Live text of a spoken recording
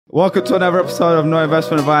Welcome to another episode of No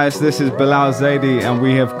Investment Advice. This is Bilal Zaidi, and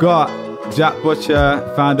we have got Jack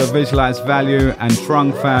Butcher, founder of Visualize Value, and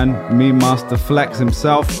Trung Phan, meme master Flex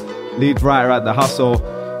himself, lead writer at The Hustle.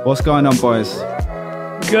 What's going on, boys?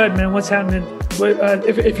 Good, man. What's happening?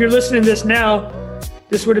 If you're listening to this now,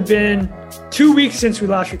 this would have been 2 weeks since we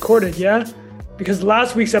last recorded, yeah? Because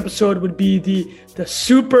last week's episode would be the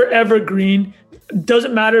super evergreen,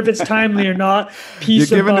 doesn't matter if it's timely or not. You're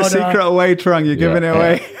giving the secret away, Trung. You're giving it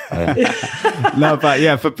away. No, but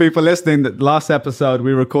yeah, for people listening, the last episode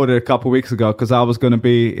we recorded a couple of weeks ago because I was going to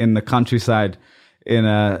be in the countryside in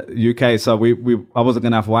UK, so I wasn't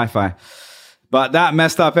going to have Wi-Fi. But that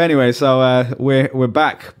messed up anyway, so we're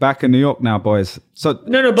back in New York now, boys. So but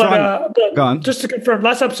go on. Just to confirm,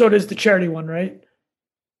 last episode is the charity one, right?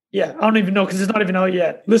 Yeah, I don't even know because it's not even out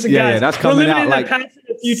yet. Listen, guys, that's coming out in like the past and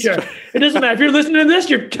the future. It doesn't matter if you're listening to this;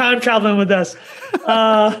 you're time traveling with us.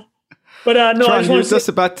 No, Trung, you were just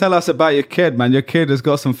about to tell us about your kid, man. Your kid has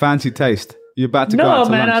got some fancy taste. You're about to go out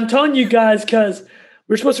to lunch. I'm telling you guys because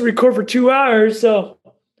we're supposed to record for 2 hours. So,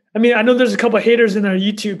 I mean, I know there's a couple of haters in our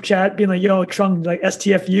YouTube chat being like, "Yo, Trung, like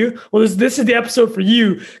STFU." Well, this is the episode for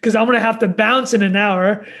you because I'm gonna have to bounce in an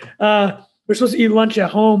hour. We're supposed to eat lunch at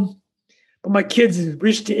home. But my kid's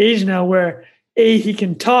reached the age now where A, he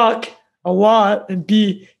can talk a lot, and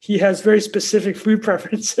B, he has very specific food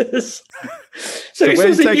preferences. So where are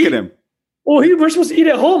you taking him? Well, we're supposed to eat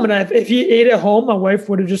at home. And if he ate at home, my wife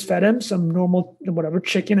would have just fed him some normal, whatever,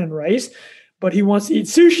 chicken and rice. But he wants to eat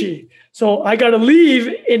sushi. So I got to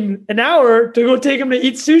leave in an hour to go take him to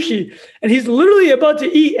eat sushi. And he's literally about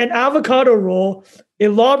to eat an avocado roll, a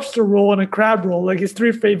lobster roll, and a crab roll, like his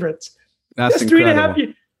three favorites. That's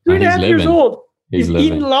incredible. 3.5 years old. He's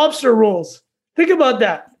eating lobster rolls. Think about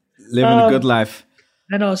that. Living a good life.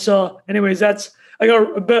 I know. So anyways, I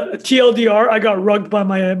got a bit TLDR. I got rugged by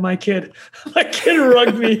my kid. My kid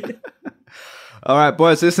rugged me. All right,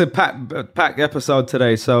 boys, this is a packed episode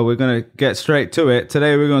today, so we're going to get straight to it.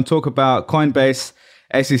 Today, we're going to talk about Coinbase,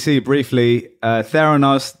 SEC briefly,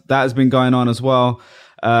 Theranos, that has been going on as well.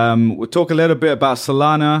 We'll talk a little bit about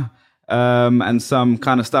Solana and some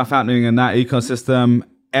kind of stuff happening in that ecosystem.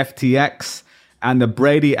 FTX and the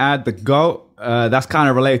Brady ad, the GOAT, that's kind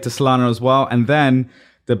of related to Solana as well. And then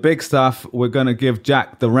the big stuff, we're going to give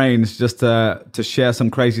Jack the reins just to share some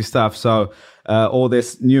crazy stuff. So all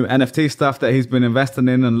this new NFT stuff that he's been investing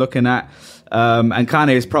in and looking at, and kind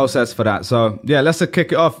of his process for that. So yeah, let's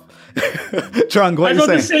kick it off. Trung, what are you saying? I was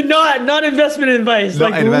going to say not investment advice,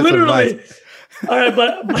 not like investment literally. Advice. All right,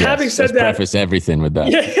 but having said that, preface everything with that.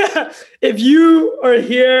 Yeah, if you are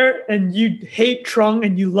here and you hate Trung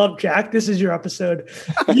and you love Jack, this is your episode.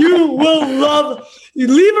 You will love. You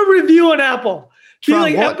leave a review on Apple.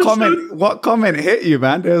 Trung, what comment hit you,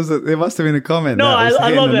 man? There must have been a comment. No, I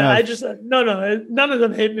love it. None of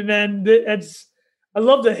them hate me, man. I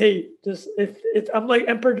love the hate. Just I'm like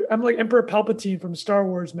Emperor Palpatine from Star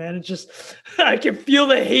Wars, man. It's just I can feel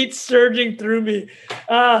the hate surging through me.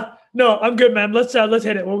 No, I'm good, man. Let's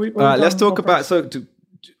hit it. Let's talk about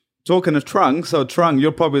talking to Trung. So Trung,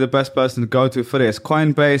 you're probably the best person to go to for this.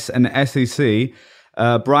 Coinbase and the SEC.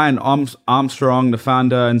 Brian Armstrong, the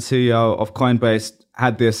founder and CEO of Coinbase,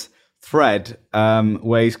 had this thread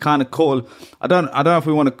where he's kind of I don't know if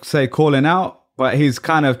we want to say calling out, but he's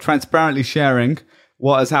kind of transparently sharing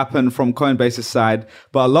what has happened from Coinbase's side.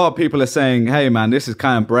 But a lot of people are saying, "Hey, man, this is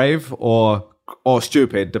kind of brave or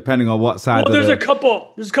stupid, depending on what side." Well, there's a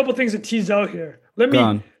couple things to tease out here. Let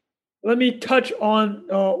me touch on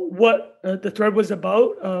what the thread was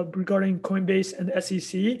about regarding Coinbase and the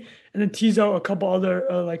SEC, and then tease out a couple other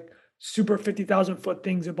like super 50,000 foot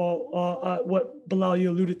things about what Bilal you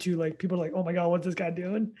alluded to. Like people are like, "Oh my God, what's this guy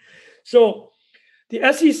doing?" So the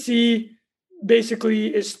SEC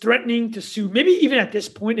basically is threatening to sue. Maybe even at this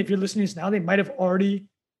point, if you're listening to this now, they might have already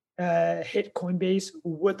hit Coinbase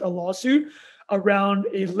with a lawsuit around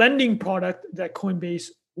a lending product that Coinbase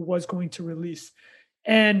was going to release.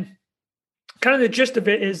 And kind of the gist of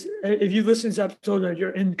it is, if you listen to this episode or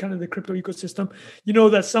you're in kind of the crypto ecosystem, you know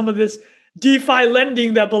that some of this DeFi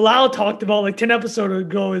lending that Bilal talked about like 10 episodes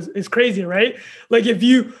ago is crazy, right? Like if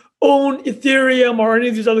you own Ethereum or any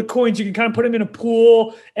of these other coins, you can kind of put them in a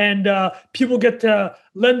pool and people get to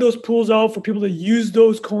lend those pools out for people to use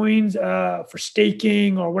those coins for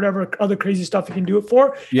staking or whatever other crazy stuff you can do it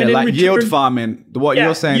for. Yeah, like yield farming. What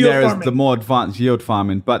you're saying there is the more advanced yield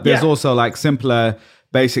farming, but there's also like simpler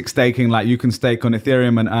basic staking, like you can stake on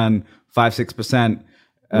Ethereum and earn 5-6%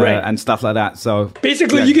 and stuff like that. So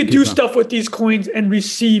basically you could do stuff with these coins and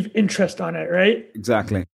receive interest on it, right?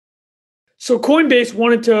 Exactly. So Coinbase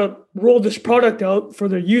wanted to roll this product out for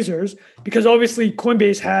their users because obviously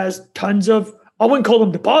Coinbase has tons of I wouldn't call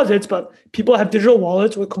them deposits, but people have digital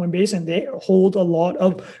wallets with Coinbase and they hold a lot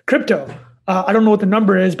of crypto. I don't know what the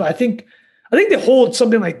number is, but I think they hold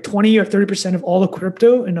something like 20 or 30% of all the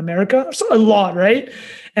crypto in America. So a lot, right?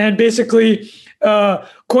 And basically,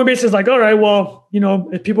 Coinbase is like, all right, well,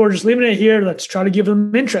 if people are just leaving it here, let's try to give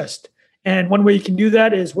them interest. And one way you can do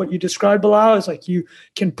that is what you described, Bilal, is like you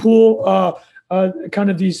can pool kind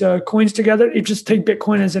of these coins together. If you just take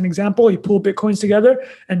Bitcoin as an example, you pool Bitcoins together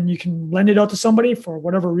and you can lend it out to somebody for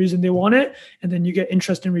whatever reason they want it. And then you get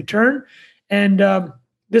interest in return. And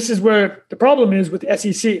this is where the problem is with the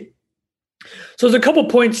SEC. So there's a couple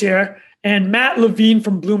points here. And Matt Levine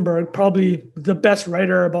from Bloomberg, probably the best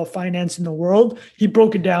writer about finance in the world, he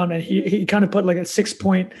broke it down and he kind of put like a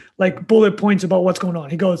 6-point like bullet points about what's going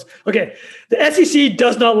on. He goes, okay, the SEC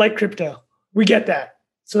does not like crypto. We get that.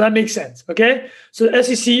 So that makes sense, okay? So the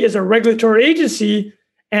SEC is a regulatory agency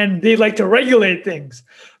and they like to regulate things.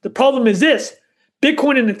 The problem is this: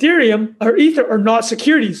 Bitcoin and Ethereum or Ether are not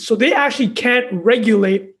securities. So they actually can't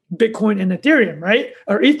regulate Bitcoin and Ethereum, right?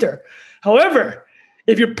 Or Ether. However,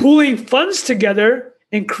 if you're pooling funds together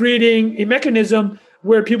and creating a mechanism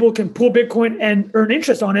where people can pool Bitcoin and earn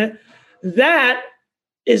interest on it, that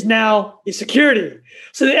is now a security.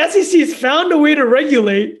 So the SEC has found a way to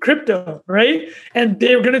regulate crypto, right? And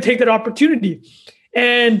they're going to take that opportunity.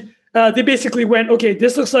 And they basically went, okay,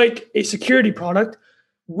 this looks like a security product.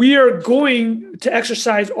 We are going to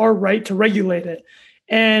exercise our right to regulate it.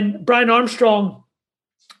 And Brian Armstrong,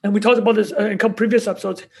 and we talked about this in a couple previous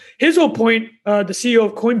episodes, his whole point, the CEO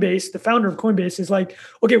of Coinbase, the founder of Coinbase, is like,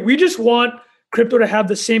 okay, we just want crypto to have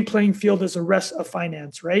the same playing field as the rest of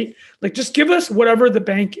finance, right? Like just give us whatever the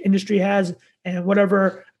bank industry has and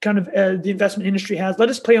whatever kind of the investment industry has. Let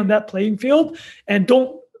us play on that playing field and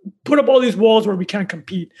don't put up all these walls where we can't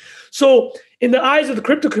compete. So in the eyes of the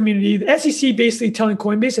crypto community, the SEC basically telling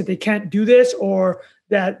Coinbase that they can't do this or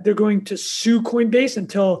that they're going to sue Coinbase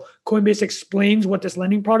until Coinbase explains what this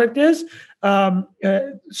lending product is,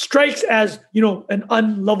 strikes as an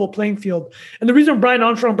unlevel playing field. And the reason Brian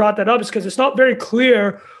Armstrong brought that up is because it's not very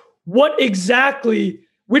clear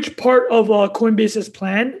which part of Coinbase's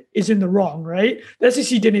plan is in the wrong, right? The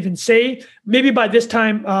SEC didn't even say. Maybe by this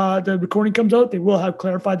time the recording comes out, they will have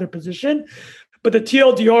clarified their position. But the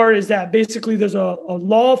TLDR is that basically there's a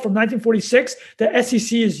law from 1946 that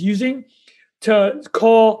SEC is using to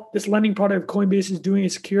call this lending product Coinbase is doing a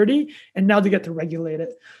security, and now they get to regulate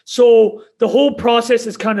it. So the whole process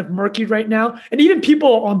is kind of murky right now. And even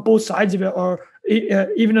people on both sides of it are,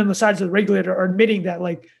 even on the sides of the regulator, are admitting that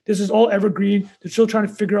like this is all evergreen. They're still trying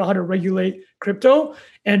to figure out how to regulate crypto.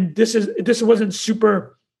 And this wasn't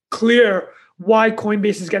super clear why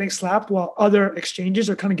Coinbase is getting slapped while other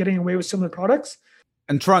exchanges are kind of getting away with similar products.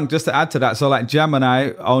 And Trunk, just to add to that, so like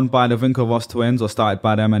Gemini, owned by the Winklevoss twins, or started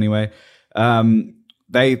by them anyway,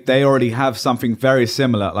 they already have something very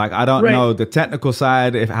similar. Like I don't know the technical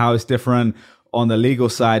side, how it's different on the legal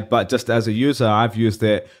side, but just as a user, I've used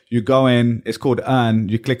it. You go in, it's called Earn.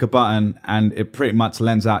 You click a button, and it pretty much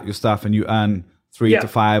lends out your stuff, and you earn 3 to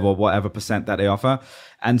 5 or whatever percent that they offer.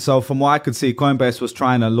 And so, from what I could see, Coinbase was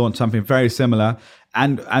trying to launch something very similar.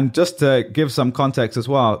 And just to give some context as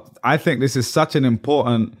well, I think this is such an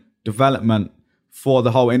important development for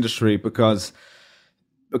the whole industry because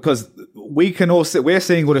we can all we're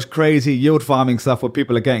seeing all this crazy yield farming stuff where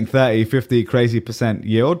people are getting 30, 50 crazy percent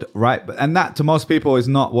yield, right? And that to most people is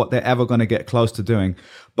not what they're ever going to get close to doing.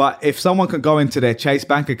 But if someone could go into their Chase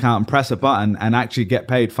bank account and press a button and actually get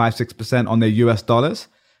paid 5-6% on their US dollars,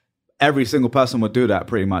 every single person would do that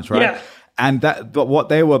pretty much, right? Yeah. But what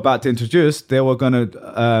they were about to introduce, they were going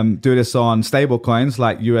to do this on stable coins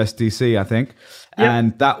like USDC, I think. Yeah.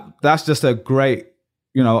 And that's just a great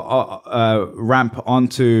ramp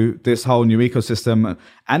onto this whole new ecosystem.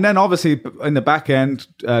 And then obviously in the back end,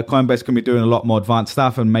 Coinbase can be doing a lot more advanced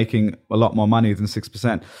stuff and making a lot more money than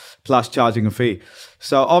 6%, plus charging a fee.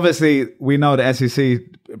 So obviously we know the SEC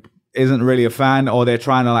isn't really a fan, or they're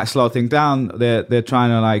trying to like slow things down. They're trying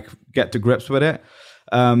to like get to grips with it.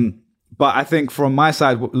 But I think from my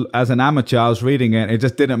side, as an amateur, I was reading it. It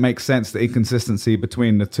just didn't make sense, the inconsistency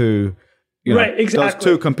between the two. Right, exactly. Those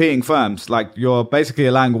two competing firms, like you're basically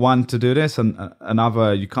allowing one to do this and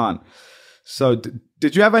another you can't. So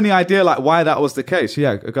did you have any idea like why that was the case?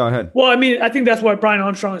 Yeah, go ahead. Well, I mean, I think that's why Brian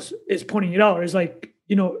Armstrong is pointing it out. Is like,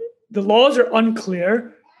 the laws are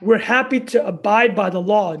unclear. We're happy to abide by the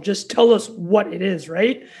law. Just tell us what it is,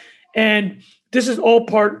 right? And this is all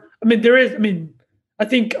part, I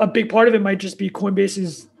think a big part of it might just be Coinbase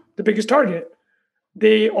is the biggest target.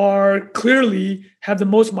 They are clearly have the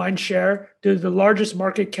most mind share. They're the largest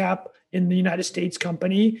market cap in the United States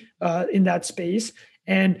company in that space.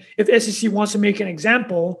 And if the SEC wants to make an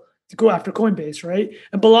example, to go after Coinbase, right?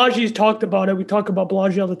 And Balaji's talked about it. We talk about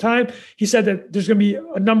Balaji all the time. He said that there's going to be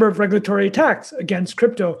a number of regulatory attacks against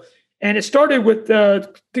crypto. And it started with, I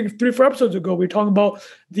think 3-4 episodes ago, we were talking about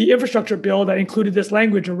the infrastructure bill that included this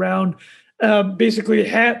language around basically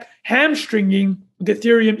hamstringing the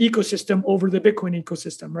Ethereum ecosystem over the Bitcoin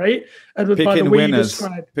ecosystem, right? Picking winners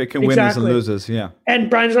and losers, yeah. And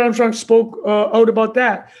Brian Armstrong spoke out about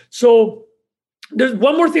that. So there's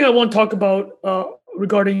one more thing I want to talk about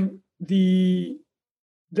regarding the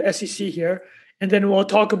SEC here, and then we'll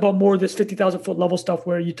talk about more of this 50,000 foot level stuff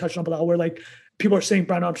where you touched on Bilal, where like people are saying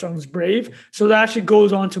Brian Armstrong is brave. So that actually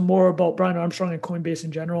goes on to more about Brian Armstrong and Coinbase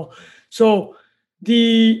in general. So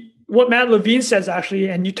what Matt Levine says actually,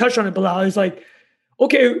 and you touched on it, Bilal, is like,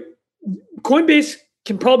 okay, Coinbase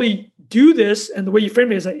can probably do this, and the way you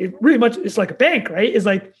frame it is like it really much it's like a bank, right? It's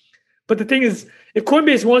like, but the thing is, if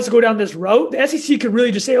Coinbase wants to go down this route, the SEC could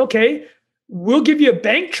really just say, okay, we'll give you a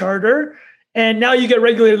bank charter, and now you get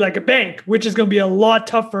regulated like a bank, which is going to be a lot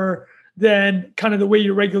tougher than kind of the way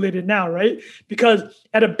you're regulated now, right? Because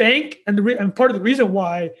at a bank, and part of the reason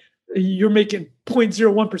why you're making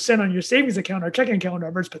 0.01% on your savings account or checking account,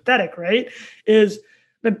 whatever, it's pathetic, right? Is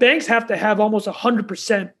the banks have to have almost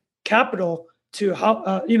 100% capital to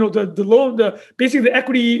how the loan, basically the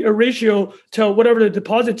equity ratio to whatever the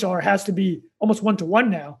deposits are has to be almost 1-to-1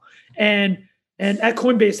 now, and at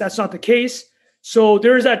Coinbase that's not the case. So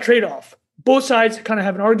there is that trade-off. Both sides kind of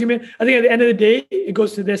have an argument. I think at the end of the day, it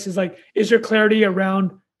goes to this: is like, is there clarity around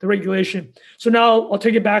the regulation? So now I'll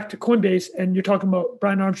take it back to Coinbase, and you're talking about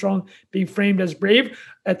Brian Armstrong being framed as brave.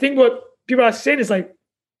 I think what people are saying is like,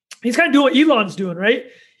 he's kind of doing what Elon's doing, right?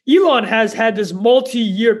 Elon has had this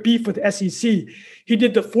multi-year beef with SEC. He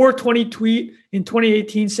did the 420 tweet in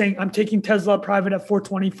 2018 saying, I'm taking Tesla private at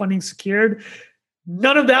 420, funding secured.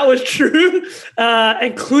 None of that was true,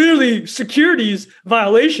 and clearly securities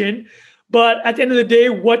violation. But at the end of the day,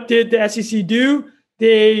 what did the SEC do?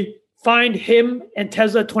 They fined him and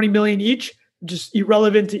Tesla $20 million each, just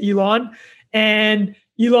irrelevant to Elon. And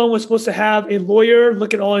Elon was supposed to have a lawyer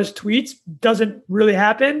look at all his tweets. Doesn't really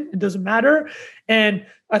happen. It doesn't matter. And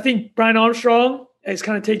I think Brian Armstrong is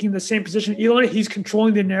kind of taking the same position Elon. He's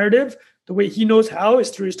controlling the narrative. The way he knows how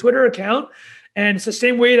is through his Twitter account. And it's the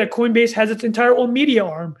same way that Coinbase has its entire own media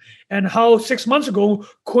arm, and how 6 months ago,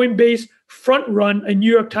 Coinbase front run a New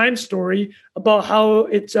York Times story about how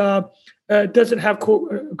it doesn't have quote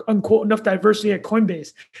unquote enough diversity at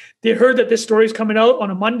Coinbase. They heard that this story is coming out on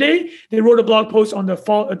a Monday. They wrote a blog post on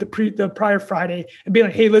the prior Friday and be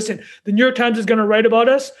like, hey, listen, the New York Times is going to write about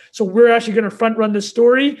us. So we're actually going to front run this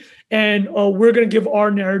story, and we're going to give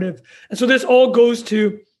our narrative. And so this all goes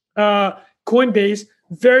to Coinbase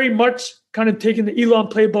very much kind of taking the Elon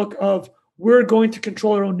playbook of we're going to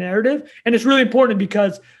control our own narrative. And it's really important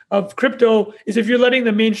because of crypto is if you're letting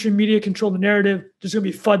the mainstream media control the narrative, there's going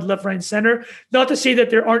to be FUD left, right, and center. Not to say that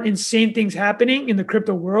there aren't insane things happening in the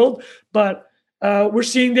crypto world, but we're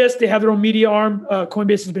seeing this. They have their own media arm.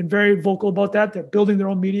 Coinbase has been very vocal about that. They're building their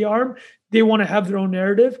own media arm. They want to have their own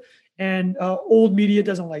narrative, and old media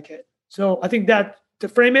doesn't like it. So I think that to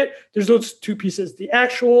frame it, there's those two pieces: the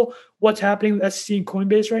actual what's happening with SEC and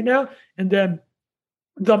Coinbase right now, and then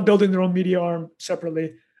them building their own media arm separately.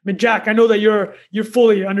 I mean, Jack, I know that you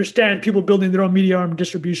fully understand people building their own media arm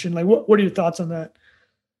distribution. Like, what are your thoughts on that?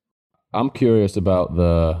 I'm curious about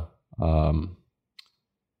the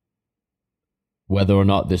whether or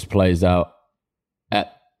not this plays out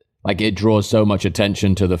it draws so much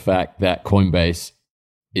attention to the fact that Coinbase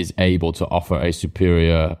is able to offer a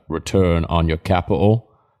superior return on your capital.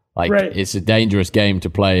 Right. It's a dangerous game to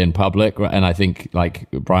play in public. And I think like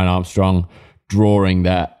Brian Armstrong drawing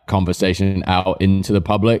that conversation out into the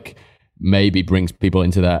public maybe brings people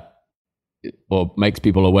into that, or makes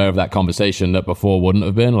people aware of that conversation that before wouldn't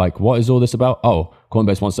have been. Like, what is all this about? Oh,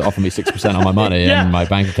 Coinbase wants to offer me 6% on my money yeah. and my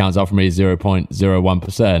bank account's offering me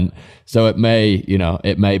 0.01%. So it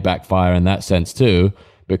may backfire in that sense too,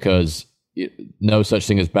 because no such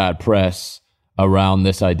thing as bad press around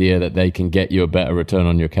this idea that they can get you a better return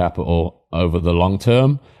on your capital over the long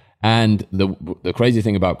term. And the crazy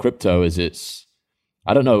thing about crypto is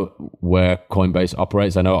I don't know where Coinbase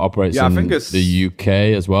operates. I know it operates in the UK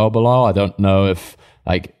as well, Bilal. I don't know if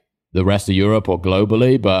like the rest of Europe or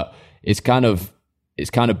globally, but it's kind of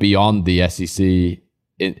beyond the SEC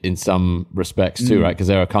in some respects too, right? Because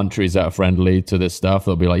there are countries that are friendly to this stuff.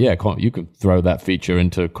 They'll be like, yeah, you can throw that feature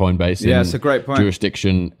into Coinbase. Yeah, it's a great point.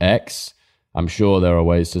 Jurisdiction X. I'm sure there are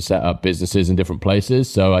ways to set up businesses in different places.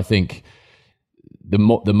 So I think the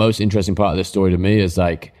most interesting part of this story to me is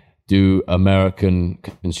like, do American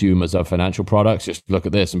consumers of financial products just look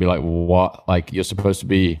at this and be like, what? Like, you're supposed to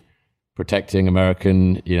be protecting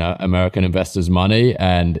American investors' money,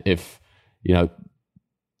 and if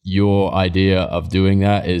your idea of doing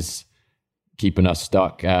that is keeping us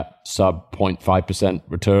stuck at sub 0.5%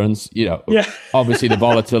 returns, obviously the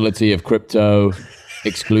volatility of crypto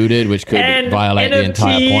excluded, which could violate the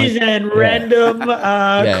entire point. And random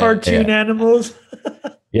cartoon animals.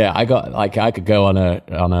 I could go on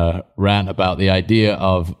a rant about the idea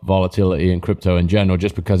of volatility in crypto in general,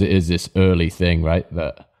 just because it is this early thing, right?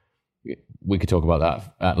 That we could talk about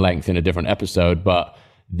that at length in a different episode. But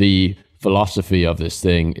the philosophy of this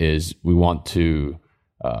thing is we want to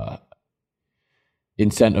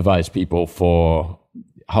incentivize people for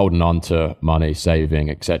holding on to money, saving,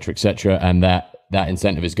 et cetera, and that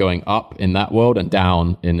incentive is going up in that world and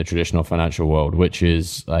down in the traditional financial world, which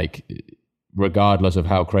is like, regardless of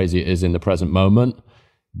how crazy it is in the present moment,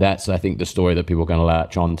 that's, I think, the story that people are going to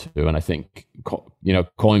latch on to. And I think,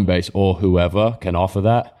 Coinbase or whoever can offer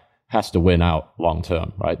that has to win out long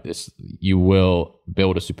term, right? You will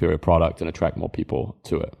build a superior product and attract more people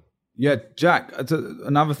to it. Yeah, Jack,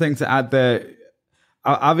 another thing to add there,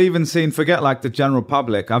 I've even seen, forget like the general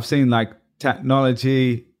public, I've seen like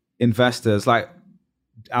technology investors, like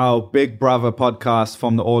our Big Brother podcast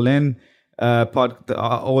from the All In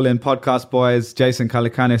podcast boys, Jason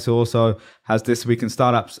Calacanis, who also has This Week in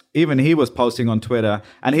Startups. Even he was posting on Twitter,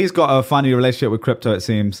 and he's got a funny relationship with crypto, it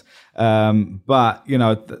seems. But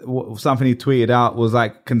something he tweeted out was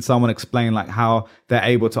like, can someone explain like how they're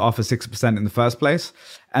able to offer 6% in the first place?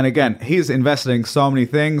 And again, he's invested in so many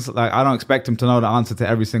things. Like, I don't expect him to know the answer to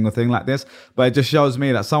every single thing like this, but it just shows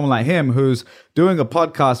me that someone like him, who's doing a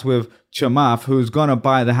podcast with Chamath, who's going to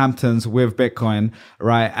buy the Hamptons with Bitcoin,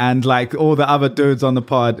 right? And like all the other dudes on the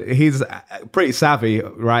pod, he's pretty savvy,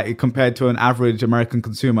 right? Compared to an average American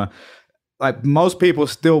consumer. Like, most people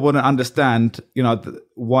still wouldn't understand,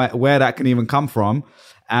 where that can even come from,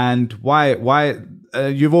 and why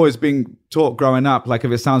you've always been taught growing up, like,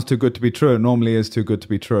 if it sounds too good to be true, it normally is too good to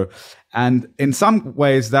be true. And in some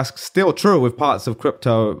ways, that's still true with parts of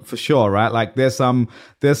crypto for sure, right? Like, there's some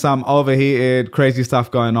overheated, crazy stuff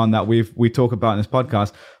going on that we talk about in this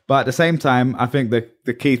podcast. But at the same time, I think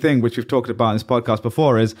the key thing, which we've talked about in this podcast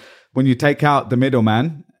before, is when you take out the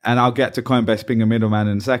middleman. And I'll get to Coinbase being a middleman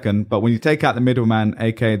in a second. But when you take out the middleman,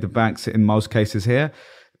 aka the banks in most cases here,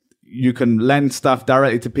 you can lend stuff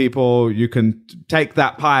directly to people. You can take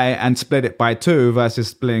that pie and split it by 2 versus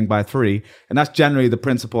splitting by 3. And that's generally the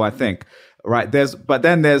principle, I think. Right. But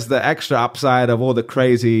then there's the extra upside of all the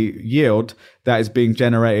crazy yield that is being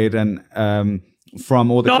generated and from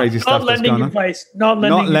all the crazy stuff that's going on.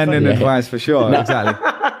 Not lending advice for sure.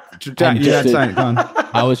 Exactly. Jack, you had something, go on.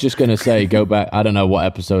 I was just going to say, go back. I don't know what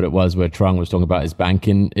episode it was where Trung was talking about his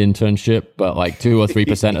banking internship, but like 2 or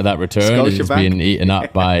 3% of that return is being eaten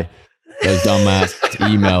up by those dumbass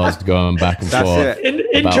emails going back and forth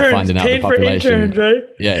about finding out the population. Interns, right?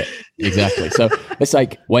 Yeah, exactly. So it's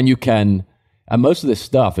like when you can, and most of this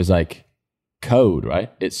stuff is like code,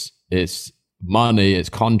 right? It's money, it's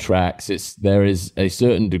contracts, there is a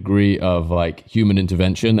certain degree of like human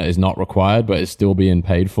intervention that is not required, but is still being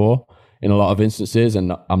paid for in a lot of instances.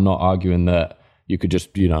 And I'm not arguing that you could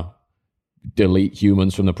just, delete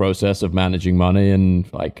humans from the process of managing money and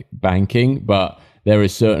like banking, but there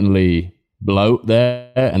is certainly bloat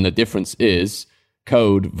there. And the difference is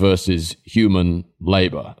code versus human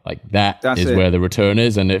labor. Like that's where the return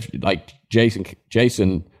is. And if like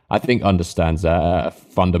Jason, I think understands that at a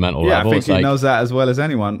fundamental level. I think he knows that as well as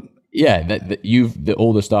anyone. Yeah, that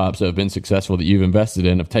all the startups that have been successful that you've invested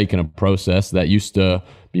in have taken a process that used to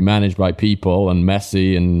be managed by people and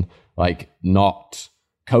messy and like not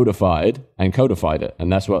codified and codified it.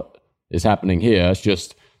 And that's what is happening here. It's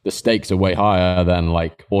just the stakes are way higher than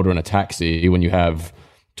like ordering a taxi when you have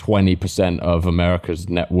 20% of America's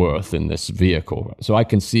net worth in this vehicle. So I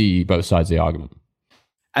can see both sides of the argument.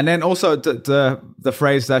 And then also the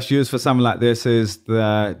phrase that's used for something like this is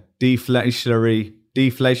the deflationary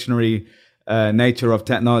nature of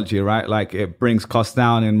technology, right? Like it brings costs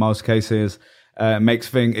down in most cases, makes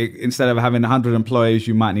things, instead of having 100 employees,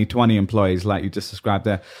 you might need 20 employees like you just described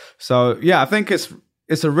there. So yeah, I think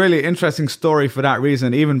it's a really interesting story for that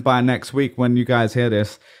reason. Even by next week when you guys hear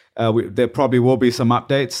this, there probably will be some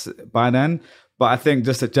updates by then. But I think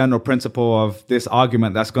just a general principle of this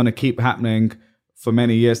argument that's going to keep happening for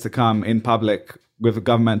many years to come in public with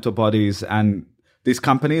governmental bodies and these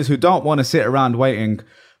companies who don't want to sit around waiting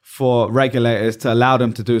for regulators to allow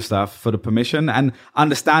them to do stuff for the permission. And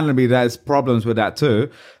understandably, there's problems with that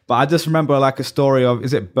too. But I just remember like a story of,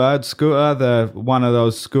 is it Bird Scooter, one of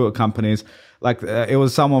those scooter companies, like it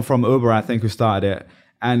was someone from Uber, I think, who started it,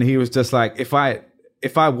 and he was just like, if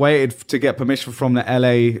I waited to get permission from the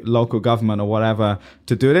LA local government or whatever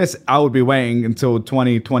to do this, I would be waiting until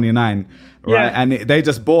 2029, right? Yeah. And they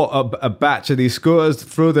just bought a batch of these scooters,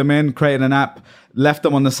 threw them in, created an app, left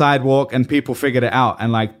them on the sidewalk, and people figured it out.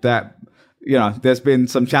 And like that, you know, there's been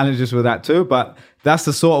some challenges with that too, but that's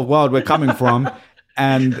the sort of world we're coming from.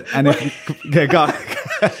 And if you, go.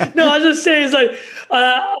 No, I was just saying, it's like,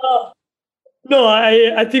 no,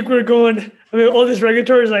 I think we're going. I mean, all this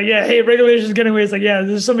regulatory is like, yeah, hey, regulation's getting away. It's like, yeah,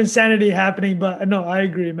 there's some insanity happening, but no, I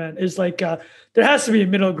agree, man. It's like there has to be a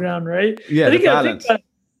middle ground, right? Yeah,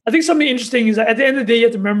 I think something interesting is that at the end of the day, you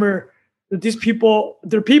have to remember that these people,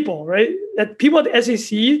 they're people, right? That people at the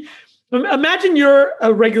SEC. Imagine you're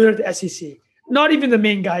a regular at the SEC, not even the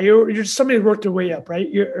main guy. You're just somebody who worked their way up, right?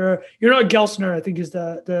 You're not Gelsner, I think is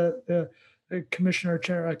the commissioner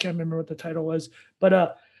chair. I can't remember what the title was,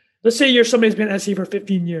 but let's say you're somebody who's been at SEC for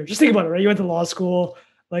 15 years. Just think about it, right? You went to law school,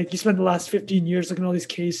 like you spent the last 15 years looking at all these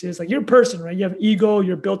cases. Like you're a person, right? You have ego.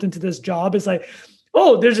 You're built into this job. It's like,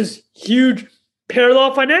 oh, there's this huge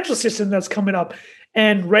parallel financial system that's coming up,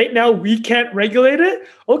 and right now we can't regulate it.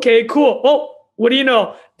 Okay, cool. Oh, what do you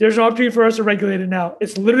know? There's an opportunity for us to regulate it now.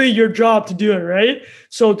 It's literally your job to do it, right?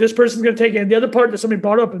 So this person's going to take it. And the other part that somebody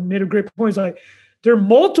brought up and made a great point is like, there are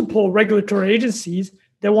multiple regulatory agencies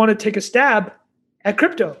that want to take a stab at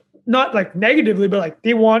crypto. Not like negatively, but like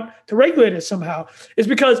they want to regulate it somehow. It's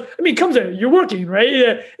because, I mean, it comes in, you're working, right?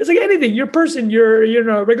 Yeah. It's like anything. You're a person, you're in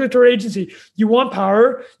a regulatory agency. You want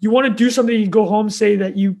power. You want to do something. You go home, say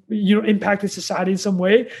that you impacted society in some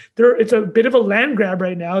way. It's a bit of a land grab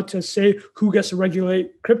right now to say who gets to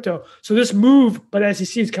regulate crypto. So this move by the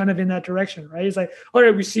SEC is kind of in that direction, right? It's like, all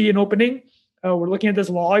right, we see an opening. We're looking at this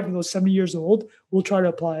law, even though it's 70 years old. We'll try to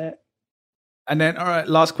apply it. And then, all right,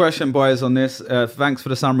 last question, boys, on this. Thanks for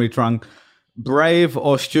the summary, Trung. Brave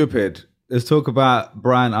or stupid? Let's talk about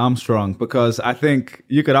Brian Armstrong, because I think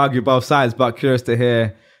you could argue both sides, but curious to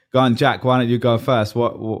hear. Go on, Jack, why don't you go first?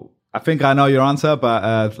 What I think I know your answer,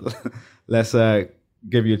 but let's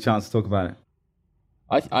give you a chance to talk about it.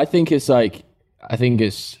 I think it's a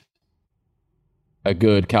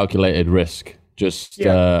good calculated risk. Just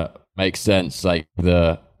makes sense. Like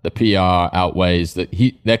the PR outweighs that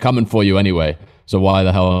they're coming for you anyway. So why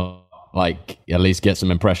the hell, like, at least get some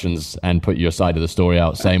impressions and put your side of the story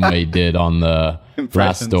out, same way you did on the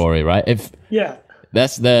last story, right?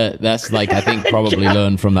 That's like, I think probably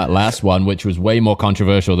learned from that last one, which was way more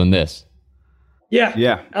controversial than this.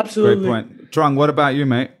 Yeah, absolutely. Great point. Trung, what about you,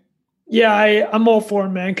 mate? Yeah, I'm all for it,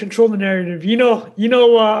 man. Control the narrative. You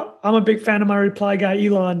know, I'm a big fan of my reply guy,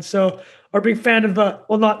 Elon. So, or big fan of,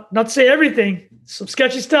 not to say everything, some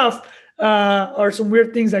sketchy stuff, or some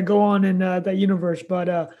weird things that go on in that universe. But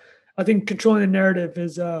I think controlling the narrative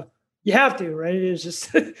is, you have to, right? It's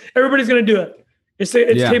just, everybody's going to do it. It's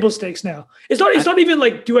table stakes now. It's not even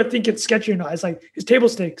like, do I think it's sketchy or not? It's like, it's table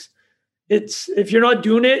stakes. It's, if you're not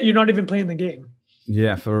doing it, you're not even playing the game.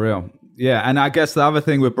 Yeah, for real. Yeah, and I guess the other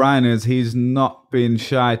thing with Brian is he's not been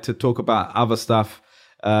shy to talk about other stuff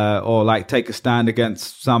or like take a stand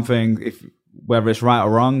against something, whether it's right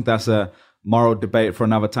or wrong. That's a moral debate for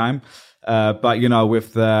another time. But, you know,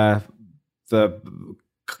 with the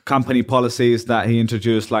company policies that he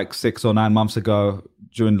introduced like 6 or 9 months ago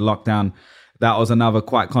during the lockdown, that was another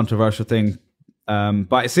quite controversial thing.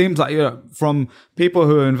 But it seems like, you know, from people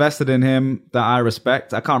who invested in him that I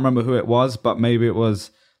respect, I can't remember who it was, but maybe it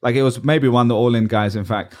was maybe one of the All-In guys, in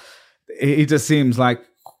fact. He just seems like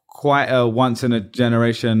quite a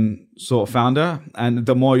once-in-a-generation sort of founder. And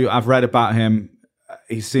the more I've read about him,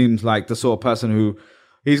 he seems like the sort of person who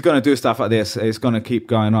he's going to do stuff like this. It's going to keep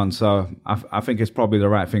going on. So I think it's probably the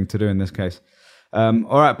right thing to do in this case. All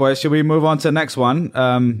right, boys, should we move on to the next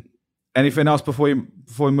one? Anything else before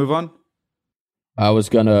we move on? I was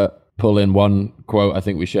going to pull in one quote I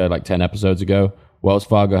think we shared like 10 episodes ago. Wells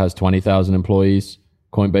Fargo has 20,000 employees.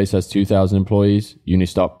 Coinbase has 2,000 employees.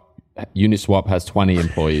 Uniswap has 20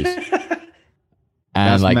 employees.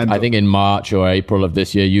 And like mental. I think in March or April of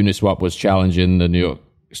this year, Uniswap was challenging the New York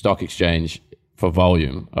Stock Exchange for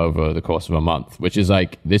volume over the course of a month, which is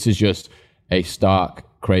like, this is just a stark,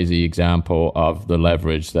 crazy example of the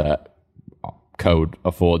leverage that code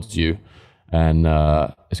affords you. And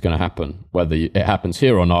it's going to happen. Whether it happens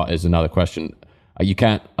here or not is another question. You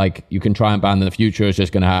can't, like, you can try and ban in the future. It's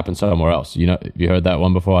just going to happen somewhere else. You know, have you heard that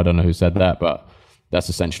one before? I don't know who said that, but that's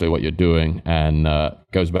essentially what you're doing. And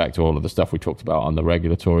goes back to all of the stuff we talked about on the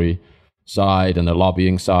regulatory side and the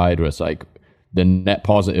lobbying side, where it's like the net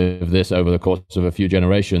positive of this over the course of a few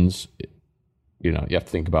generations, you know, you have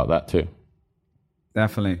to think about that too.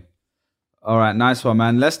 Definitely. All right, nice one,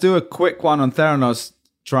 man. Let's do a quick one on Theranos,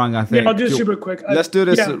 Trung, I think. Yeah, I'll do super quick. Let's do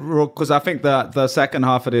this because I think the second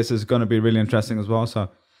half of this is going to be really interesting as well. So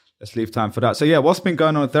let's leave time for that. So yeah, what's been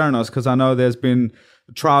going on with Theranos? Because I know there's been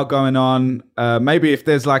a trial going on. Maybe if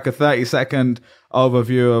there's like a 30-second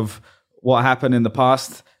overview of what happened in the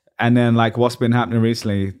past and then like what's been happening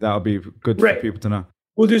recently, that would be good for people to know.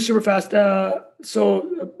 We'll do super fast.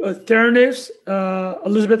 So Theranos,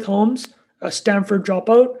 Elizabeth Holmes, a Stanford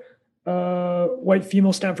dropout, white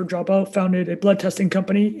female Stanford dropout, founded a blood testing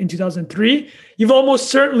company in 2003. You've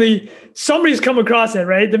almost certainly, somebody's come across it,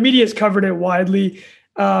 right? The media's covered it widely.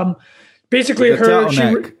 Basically,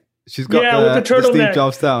 she's got the Steve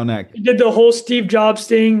Jobs turtleneck. She did the whole Steve Jobs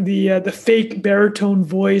thing, the fake baritone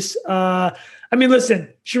voice. I mean,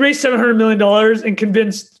 listen, she raised $700 million and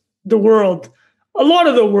convinced the world, a lot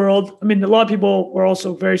of the world. I mean, a lot of people were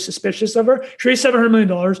also very suspicious of her. She raised $700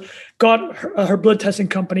 million, got her blood testing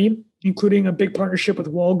company, including a big partnership with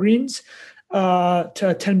Walgreens, to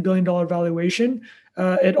a $10 billion valuation.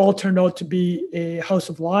 It all turned out to be a house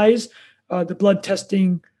of lies. The blood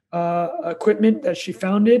testing equipment that she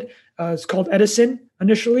founded is called Edison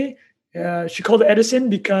initially. She called it Edison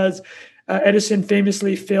because Edison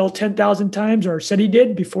famously failed 10,000 times, or said he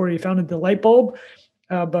did, before he founded the light bulb.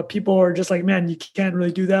 But people are just like, man, you can't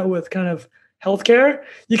really do that with kind of healthcare.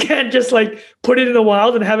 You can't just like put it in the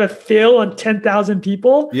wild and have it fail on 10,000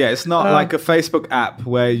 people. Yeah, it's not like a Facebook app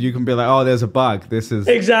where you can be like, oh, there's a bug. This is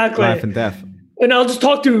exactly life and death. And I'll just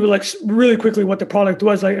talk to like really quickly what the product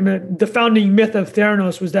was. Like, I mean, the founding myth of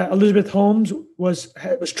Theranos was that Elizabeth Holmes was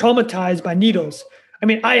traumatized by needles. I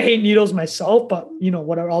mean, I hate needles myself, but you know,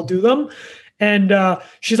 whatever, I'll do them. And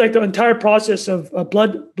she's like, the entire process of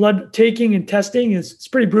blood taking and testing it's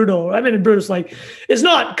pretty brutal. I mean, brutal is like, it's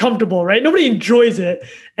not comfortable, right? Nobody enjoys it.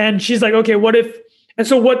 And she's like, okay, what if? And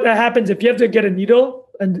so what happens if you have to get a needle,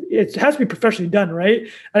 and it has to be professionally done, right?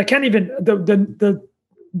 I can't even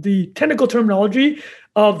the technical terminology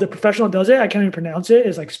of the professional that does it, I can't even pronounce it.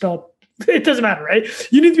 It's like spelled. It doesn't matter, right?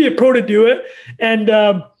 You need to be a pro to do it, and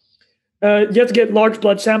you have to get large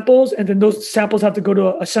blood samples, and then those samples have to go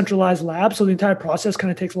to a centralized lab. So the entire process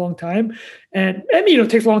kind of takes a long time. And I mean, it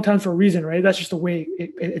takes a long time for a reason, right? That's just the way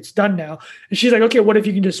it's done now. And she's like, okay, what if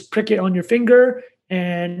you can just prick it on your finger,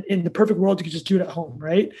 and in the perfect world, you can just do it at home,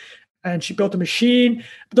 right? And she built a machine.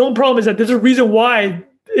 But the only problem is that there's a reason why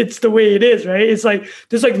it's the way it is, right? It's like,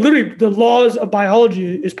 there's like literally the laws of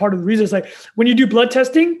biology is part of the reason. It's like when you do blood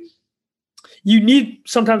testing, you need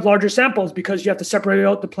sometimes larger samples because you have to separate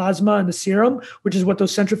out the plasma and the serum, which is what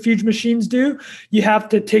those centrifuge machines do. You have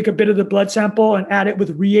to take a bit of the blood sample and add it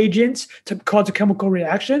with reagents to cause a chemical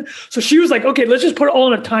reaction. So she was like, okay, let's just put it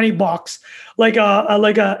all in a tiny box, like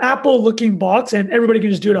a Apple looking box, and everybody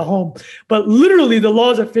can just do it at home. But literally the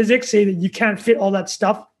laws of physics say that you can't fit all that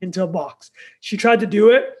stuff into a box. She tried to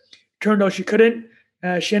do it. Turned out she couldn't.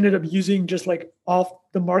 She ended up using just like off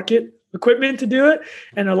the market equipment to do it,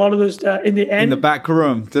 and a lot of those in the end in the back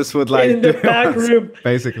room, this would like in the back room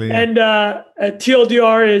basically. Yeah. And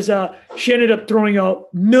TLDR is she ended up throwing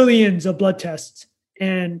out millions of blood tests,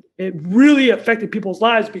 and it really affected people's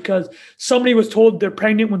lives because somebody was told they're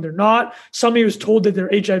pregnant when they're not. Somebody was told that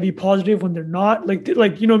they're HIV positive when they're not. Like you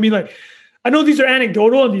know what I mean? Like, I know these are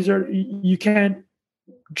anecdotal and these are, you can't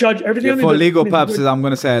judge everything. Yeah, for legal purposes, I'm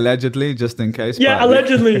going to say allegedly, just in case. Yeah,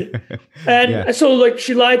 allegedly. And so like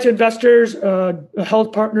she lied to investors,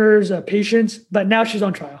 health partners, patients, but now she's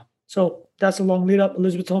on trial. So that's a long lead up.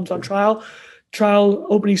 Elizabeth Holmes on trial. Trial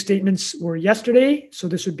opening statements were yesterday. So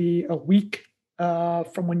this would be a week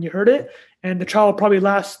from when you heard it. And the trial will probably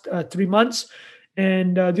last 3 months.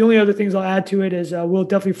 And the only other things I'll add to it is we'll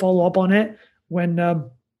definitely follow up on it when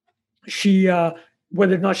she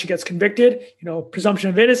whether or not she gets convicted, you know, presumption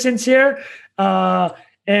of innocence here.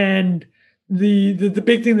 And the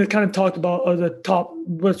big thing that kind of talked about, or the top,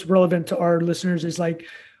 what's relevant to our listeners is like,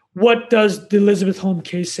 what does the Elizabeth Holmes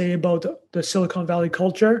case say about the Silicon Valley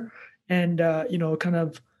culture? And, you know, kind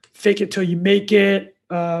of fake it till you make it,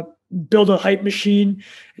 build a hype machine.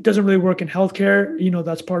 It doesn't really work in healthcare. You know,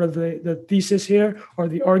 that's part of the thesis here, or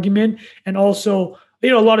the argument. And also, you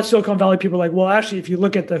know, a lot of Silicon Valley people are like, well, actually, if you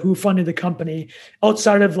look at who funded the company,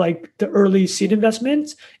 outside of like the early seed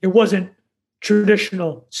investments, it wasn't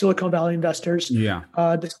traditional Silicon Valley investors. Yeah.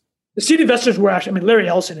 The seed investors were actually, I mean, Larry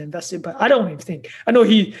Ellison invested, but I don't even think, I know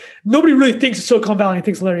nobody really thinks of Silicon Valley and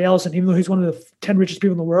thinks Larry Ellison, even though he's one of the 10 richest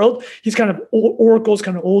people in the world. He's kind of Oracle's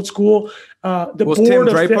kind of old school. Was Tim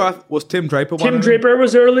Draper one? Tim Draper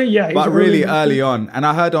was early. Yeah. But really early on. And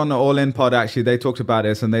I heard on the All In pod, actually, they talked about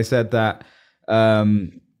this and they said that,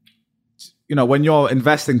 you know, when you're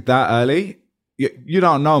investing that early, you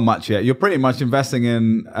don't know much yet. You're pretty much investing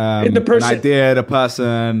in the person. An idea, the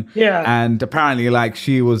person. Yeah. And apparently, like,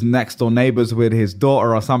 she was next door neighbors with his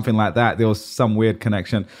daughter or something like that. There was some weird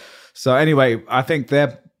connection. So anyway, I think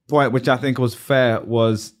their point, which I think was fair,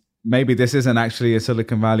 was maybe this isn't actually a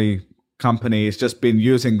Silicon Valley company. It's just been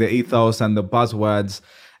using the ethos and the buzzwords.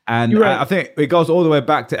 And right. I think it goes all the way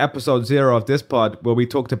back to episode 0 of this pod where we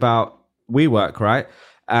talked about WeWork, right?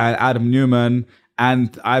 Adam Neumann.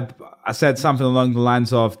 And I said something along the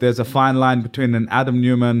lines of there's a fine line between an Adam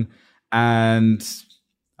Neumann and,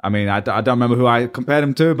 I mean, I don't remember who I compared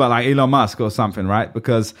him to, but like Elon Musk or something, right?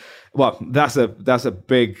 Because, well, that's a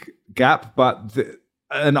big gap. But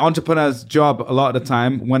an entrepreneur's job a lot of the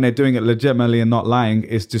time when they're doing it legitimately and not lying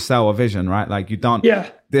is to sell a vision, right? Like you don't,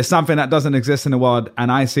 there's something that doesn't exist in the world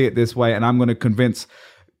and I see it this way and I'm going to convince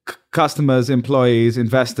customers, employees,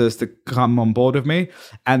 investors to come on board with me.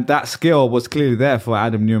 And that skill was clearly there for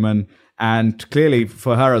Adam Neumann and clearly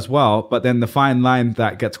for her as well. But then the fine line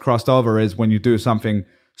that gets crossed over is when you do something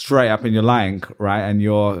straight up and you're lying, right? And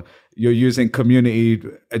you're using community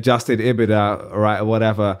adjusted EBITDA, right? Or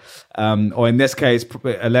whatever. Or in this case,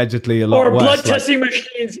 allegedly a lot or worse. Or blood testing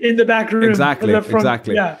machines in the back room. Exactly.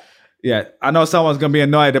 Yeah. Yeah. I know someone's going to be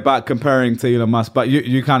annoyed about comparing to Elon Musk, but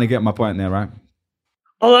you kind of get my point there, right?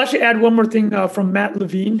 I'll actually add one more thing from Matt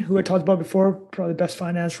Levine, who I talked about before, probably the best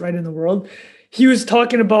finance writer in the world. He was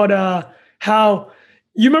talking about how,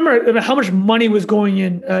 you remember how much money was going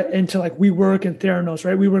into like WeWork and Theranos,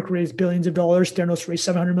 right? WeWork raised billions of dollars, Theranos raised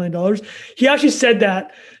 $700 million. He actually said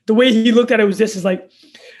that the way he looked at it was this, is like,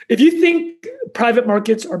 if you think private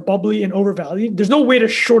markets are bubbly and overvalued, there's no way to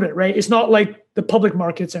short it, right? It's not like the public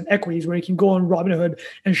markets and equities where you can go on Robinhood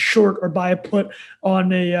and short or buy a put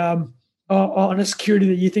on a security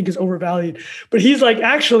that you think is overvalued. But he's like,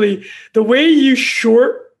 actually, the way you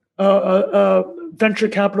short a venture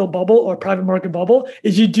capital bubble or private market bubble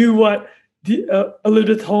is you do what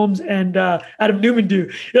Elizabeth Holmes and Adam Neumann do.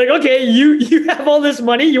 You're like, okay, you have all this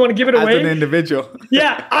money, you want to give it away? As an individual.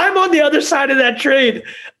 Yeah, I'm on the other side of that trade.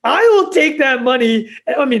 I will take that money.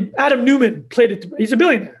 I mean, Adam Neumann played it. He's a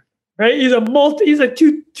billionaire, right? He's a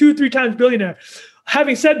 3 times billionaire.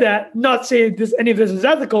 Having said that, not saying any of this is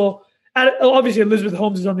ethical. Obviously, Elizabeth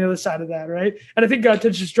Holmes is on the other side of that, right? And I think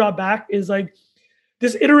to just drop back is like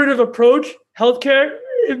this iterative approach, healthcare,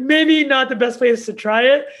 maybe not the best place to try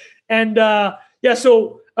it. And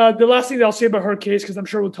so the last thing that I'll say about her case, because I'm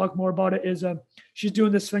sure we'll talk more about it, is she's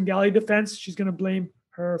doing the Svengali defense. She's going to blame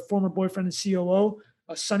her former boyfriend and COO,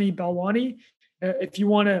 Sunny Balwani. If you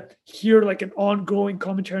want to hear like an ongoing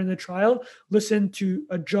commentary on the trial, listen to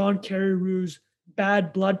John Carreyrou's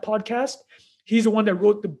Bad Blood podcast. He's the one that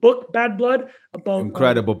wrote the book Bad Blood about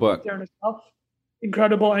incredible book.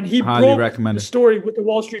 Incredible. And he highly broke the story with the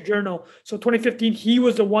Wall Street Journal. So 2015, he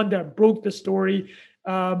was the one that broke the story.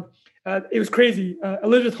 It was crazy.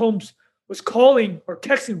 Elizabeth Holmes was calling or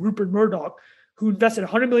texting Rupert Murdoch, who invested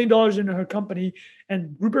 $100 million into her company.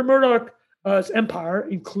 And Rupert Murdoch's empire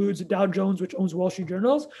includes Dow Jones, which owns Wall Street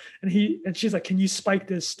Journals. And she's like, can you spike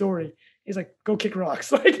this story? He's like, go kick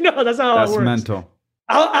rocks. Like, no, that's not how it works. That's mental.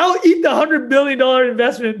 I'll eat the $100 billion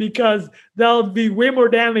investment because that'll be way more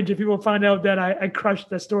damage if people find out that I crushed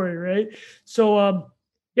that story, right? So,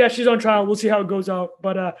 she's on trial. We'll see how it goes out.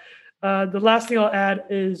 But the last thing I'll add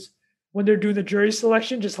is when they're doing the jury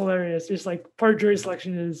selection, just hilarious. Just like part of jury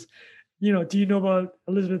selection is, do you know about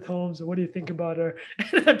Elizabeth Holmes? Or what do you think about her?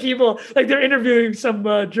 And people, like they're interviewing some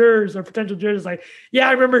jurors or potential jurors like, yeah,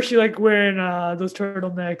 I remember she like wearing those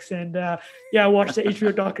turtlenecks and I watched the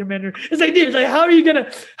HBO documentary. It's like, dude, like how are you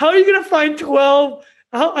gonna find 12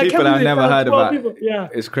 people I've never heard about? People. Yeah.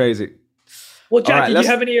 It's crazy. Well, Jackie, do you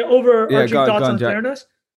have any overarching thoughts on fairness?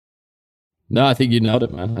 No, I think you nailed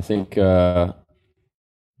it, man. I think when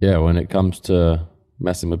it comes to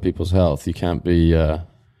messing with people's health, you can't be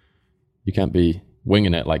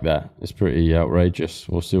winging it like that. It's pretty outrageous.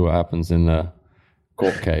 We'll see what happens in the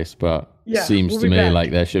court case, but it seems to me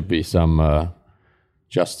like there should be some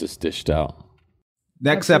justice dished out.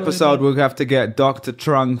 Next episode, we'll have to get Dr.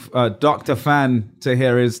 Dr. Fan to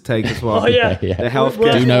hear his take as well. Oh yeah, The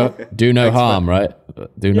healthcare. Do no harm, right?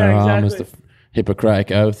 Do no harm is the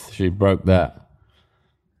Hippocratic oath. She broke that.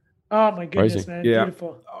 Oh my goodness, crazy. Man! Yeah.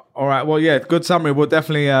 Beautiful. All right. Well, yeah, good summary. We'll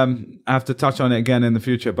definitely have to touch on it again in the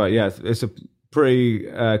future. But yeah, it's a pretty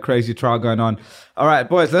crazy trial going on. All right,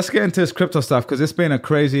 boys, let's get into this crypto stuff because it's been a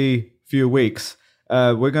crazy few weeks.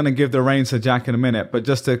 We're going to give the reins to Jack in a minute, but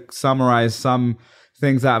just to summarize some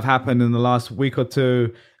things that have happened in the last week or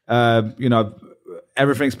two,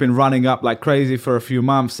 everything's been running up like crazy for a few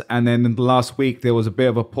months. And then in the last week, there was a bit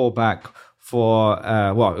of a pullback for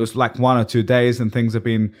it was like 1 or 2 days, and things have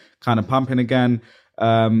been kind of pumping again.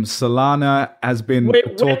 Solana has been talk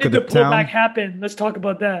of the town. When did the pullback happen? Let's talk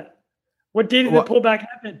about that. What day did the pullback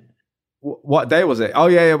happen? What day was it? Oh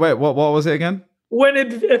yeah. Wait, what was it again? When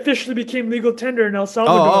it officially became legal tender in El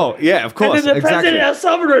Salvador. Oh, yeah, of course. And then the president of El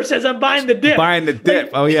Salvador says, I'm buying the dip. Buying the dip.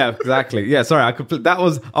 Oh, yeah, exactly. Yeah, sorry. That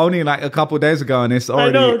was only like a couple of days ago, and it's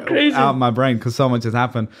already out of my brain because so much has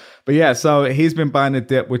happened. But yeah, so he's been buying the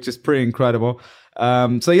dip, which is pretty incredible.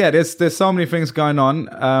 So yeah, there's so many things going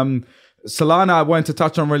on. Solana, I wanted to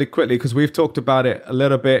touch on really quickly because we've talked about it a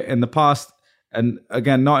little bit in the past. And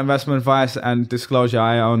again, not investment advice and disclosure.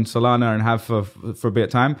 I own Solana and have for a bit of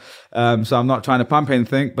time. So I'm not trying to pump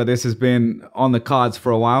anything, but this has been on the cards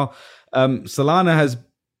for a while. Solana has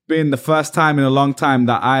been the first time in a long time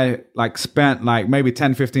that I spent maybe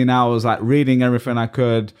 10, 15 hours reading everything I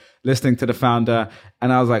could, listening to the founder.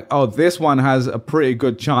 And I was like, oh, this one has a pretty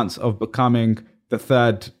good chance of becoming the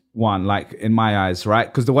third one, in my eyes, right?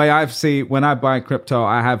 Because the way I see when I buy crypto,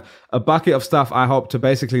 I have a bucket of stuff I hope to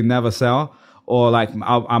basically never sell. Or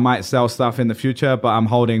I might sell stuff in the future, but I'm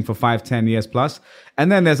holding for 5-10 years plus. And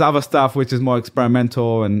then there's other stuff which is more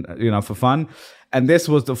experimental and, for fun. And this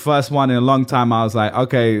was the first one in a long time. I was like,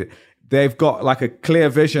 okay, they've got a clear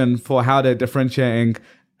vision for how they're differentiating,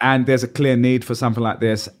 and there's a clear need for something like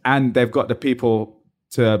this. And they've got the people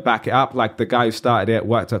to back it up. Like the guy who started it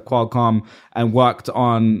worked at Qualcomm and worked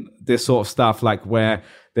on this sort of stuff, where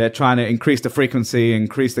they're trying to increase the frequency,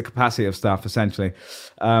 increase the capacity of stuff, essentially.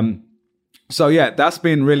 So yeah, that's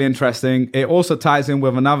been really interesting. It also ties in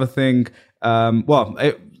with another thing. One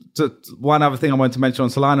other thing I wanted to mention on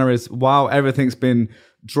Solana is while everything's been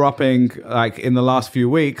dropping in the last few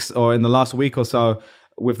weeks or in the last week or so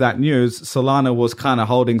with that news, Solana was kind of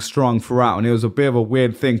holding strong throughout. And it was a bit of a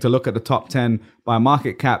weird thing to look at the top 10 by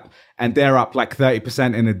market cap, and they're up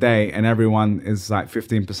 30% in a day, and everyone is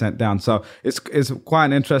 15% down. So it's quite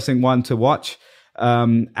an interesting one to watch.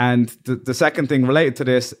 And the second thing related to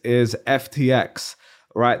this is FTX,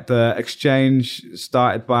 right? The exchange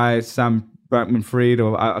started by Sam Bankman-Fried,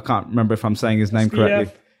 or I can't remember if I'm saying his name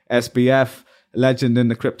correctly. SBF, legend in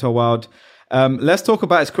the crypto world. Let's talk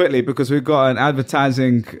about this quickly because we've got an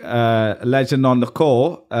advertising legend on the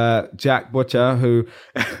call, Jack Butcher, who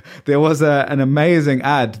there was an amazing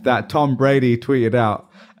ad that Tom Brady tweeted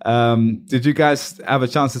out. Did you guys have a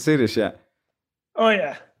chance to see this yet? Oh,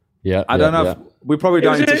 yeah. Yeah, I don't know if we probably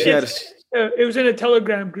don't need to share this. It was in a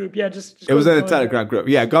Telegram group. Yeah, just it was in a Telegram group.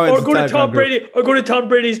 Yeah, go to Tom Brady or go to Tom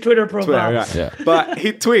Brady's Twitter profile. Yeah. But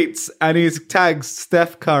he tweets and he tags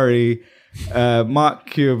Steph Curry, Mark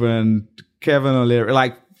Cuban, Kevin O'Leary,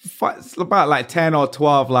 about 10 or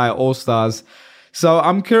 12 all-stars. So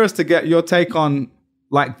I'm curious to get your take on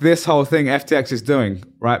this whole thing FTX is doing,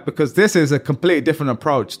 right? Because this is a completely different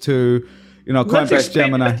approach to Coinbase,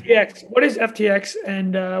 Gemini. FTX. What is FTX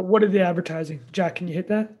and what are they advertising? Jack, can you hit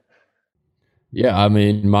that? Yeah, I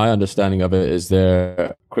mean, my understanding of it is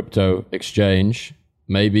their crypto exchange,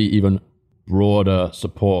 maybe even broader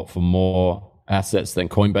support for more assets than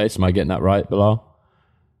Coinbase. Am I getting that right, Bilal?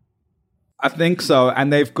 I think so.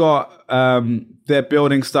 And they've got, they're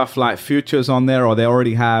building stuff like futures on there, or they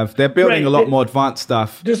already have. They're building a lot more advanced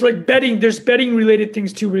stuff. There's betting. There's betting related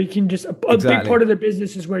things too, where you can just, a big part of their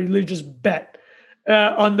business is where you literally just bet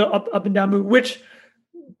on the up and down move, which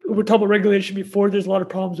we're talking about regulation before. There's a lot of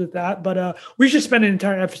problems with that, but we should spend an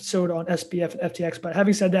entire episode on SBF and FTX. But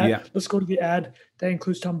having said that, let's go to the ad that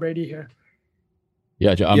includes Tom Brady here.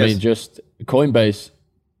 Yeah, I mean, just Coinbase,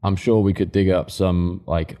 I'm sure we could dig up some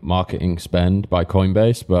marketing spend by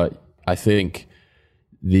Coinbase, but I think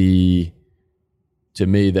to me,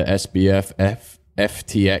 the SBF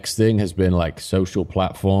FTX thing has been social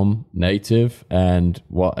platform native, and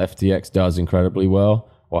what FTX does incredibly well,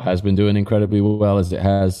 or has been doing incredibly well, is it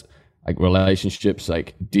has relationships,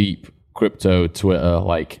 deep crypto Twitter,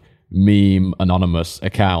 meme anonymous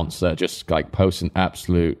accounts that just post an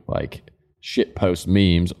absolute shit post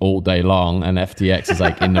memes all day long, and FTX is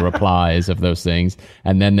in the replies of those things.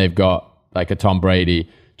 And then they've got a Tom Brady,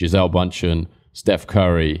 Gisele Bündchen, Steph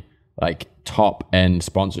Curry, top end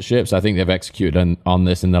sponsorships. I think they've executed on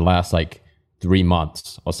this in the last 3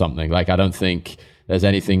 months or something. I don't think there's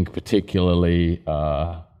anything particularly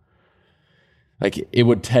it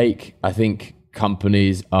would take, I think,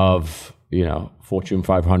 companies of Fortune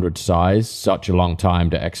 500 size such a long time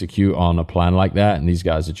to execute on a plan like that, and these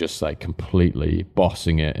guys are just completely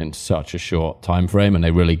bossing it in such a short time frame, and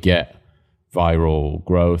they really get viral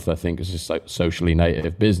growth. I think it's just socially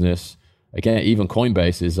native business. Again, even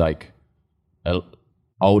Coinbase is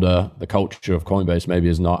older. The culture of Coinbase maybe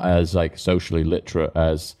is not as socially literate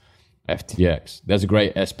as FTX. There's a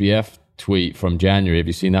great SBF tweet from January. Have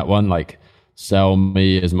you seen that one? Like, sell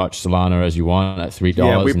me as much Solana as you want at $3.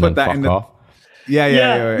 Yeah, we put that in the.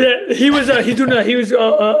 Yeah. He was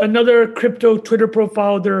another crypto Twitter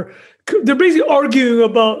profile. They're basically arguing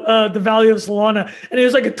about the value of Solana, and it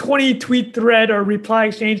was like a 20 tweet thread or reply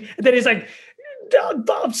exchange, and then he's like,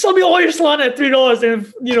 sell me all your Solana at $3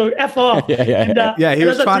 and F off. He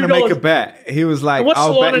was trying to make a bet. He was like,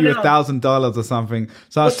 I'll bet you $1,000 or something.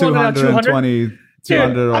 So I was 220.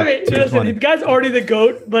 200 I mean, listen, the guy's already the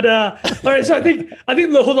GOAT, but all right. So I think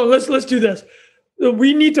hold on, let's do this.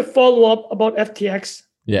 We need to follow up about FTX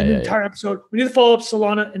entire episode. We need to follow up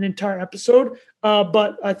Solana an entire episode.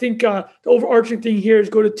 But I think the overarching thing here is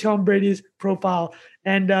go to Tom Brady's profile.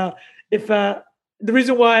 And if the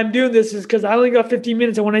reason why I'm doing this is because I only got 15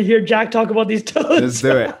 minutes. I want to hear Jack talk about these toads. Let's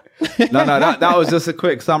do it. No, that was just a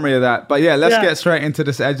quick summary of that. But let's get straight into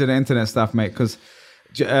this edge of the internet stuff, mate. Because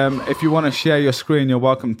if you want to share your screen, you're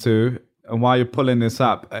welcome to. And while you're pulling this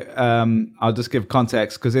up, I'll just give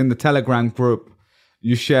context. Because in the Telegram group,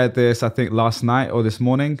 you shared this, I think, last night or this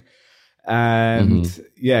morning. And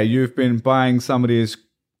you've been buying some of these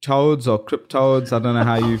toads or cryptodes. I don't know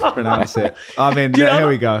how you pronounce it. I mean, here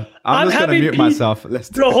we go. I'm just going to mute myself.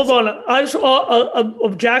 Hold on. I just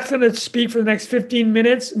Jackson to speak for the next 15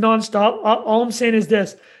 minutes nonstop. All I'm saying is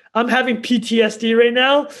this. I'm having PTSD right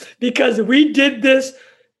now because we did this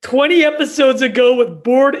 20 episodes ago with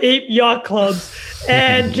Bored Ape Yacht Clubs,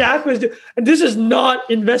 and Jack was and this is not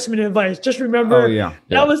investment advice. Just remember,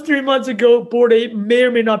 that was 3 months ago. Bored Ape may or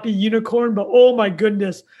may not be unicorn, but oh my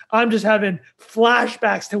goodness, I'm just having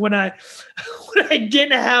flashbacks to when I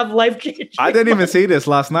didn't have life changing. I didn't even see this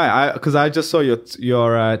last night because I just saw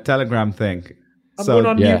your Telegram thing. I'm going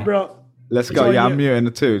on mute, bro. Let's go. I'm muting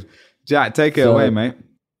it too. Jack, take it away, mate.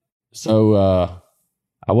 So,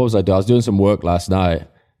 what was I doing? I was doing some work last night.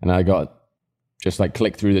 And I got just like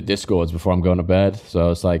click through the Discords before I'm going to bed. So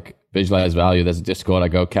it's like visualize value. There's a Discord. I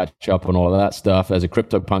go catch up on all of that stuff. There's a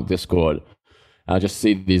CryptoPunk Discord. And I just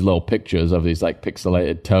see these little pictures of these like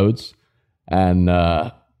pixelated toads. And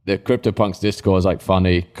the CryptoPunks Discord is like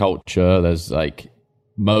funny culture. There's like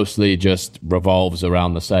mostly just revolves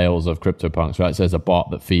around the sales of CryptoPunks, right? So there's a bot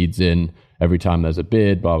that feeds in every time there's a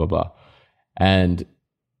bid, blah, blah, blah. And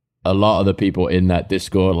a lot of the people in that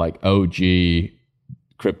Discord, like OG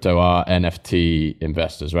crypto art NFT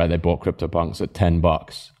investors, right? They bought CryptoPunks at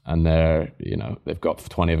 $10 and they've got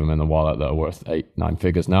 20 of them in the wallet that are worth 8-9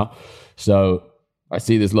 figures now. So I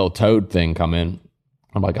see this little toad thing come in.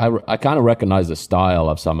 I'm like, I kind of recognize the style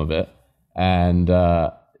of some of it. And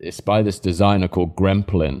it's by this designer called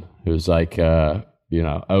Gremplin, who's like,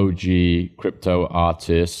 OG crypto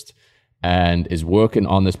artist and is working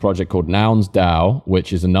on this project called Nouns DAO,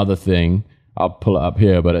 which is another thing. I'll pull it up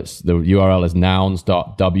here, but the URL is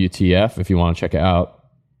nouns.wtf if you want to check it out.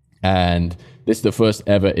 And this is the first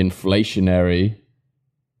ever inflationary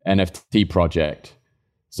NFT project.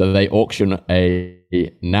 So they auction a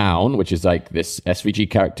noun, which is like this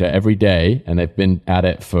SVG character every day. And they've been at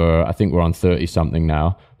it for, I think we're on 30 something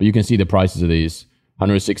now. But you can see the prices of these: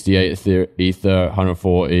 168 Ether,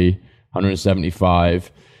 140,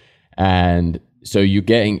 175. And so you're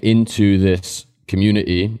getting into this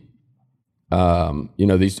community.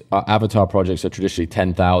 These avatar projects are traditionally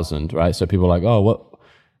 10,000, right? So people are like, oh, what?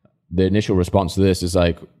 The initial response to this is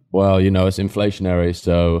like, well, it's inflationary.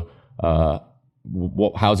 So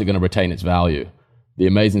how's it going to retain its value? The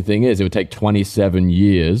amazing thing is it would take 27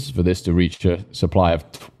 years for this to reach a supply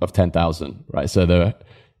of 10,000, right? So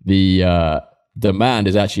the demand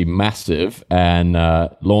is actually massive and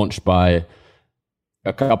launched by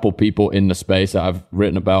a couple people in the space that I've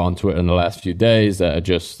written about on Twitter in the last few days that are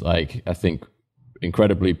just like, I think,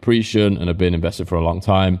 incredibly prescient and have been invested for a long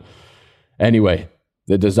time. Anyway,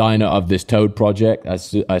 the designer of this Toad project, I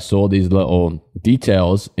saw these little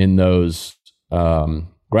details in those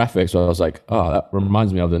graphics. So I was like, oh, that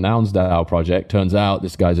reminds me of the Nouns DAO project. Turns out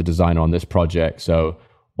this guy's a designer on this project. So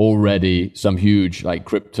already some huge like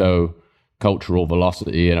crypto cultural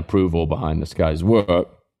velocity and approval behind this guy's work.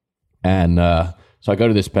 And so I go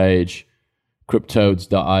to this page,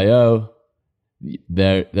 cryptodes.io.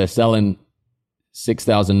 They're selling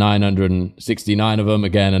 6,969 of them.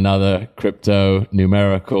 Again, another crypto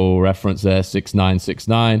numerical reference there,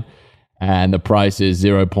 6969. And the price is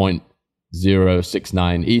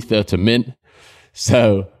 0.069 Ether to mint.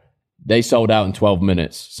 So they sold out in 12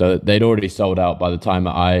 minutes. So they'd already sold out by the time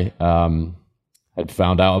that I had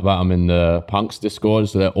found out about them in the Punks Discord.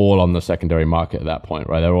 So they're all on the secondary market at that point,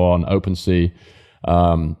 right? They're all on OpenSea.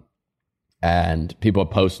 And people are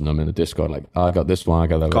posting them in the Discord like, oh, I got this one, I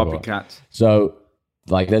got that one. Copycats. So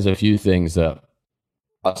like there's a few things that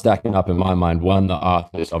are stacking up in my mind. One, the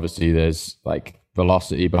artist, obviously there's like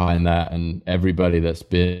velocity behind that, and everybody that's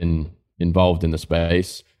been involved in the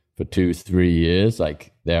space for 2-3 years,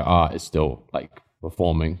 like their art is still like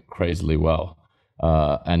performing crazily well.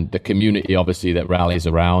 And the community obviously that rallies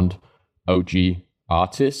around OG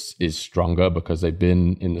artists is stronger because they've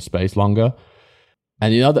been in the space longer.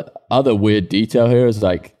 And the other weird detail here is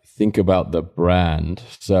like, think about the brand.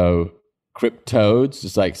 So Cryptodes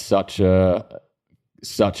is like such a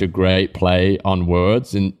great play on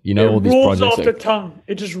words, and all these projects rolls off the tongue.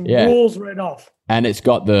 It just rolls right off. And it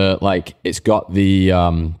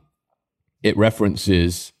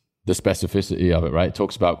references the specificity of it, right? It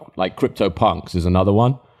talks about like CryptoPunks is another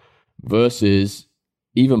one, versus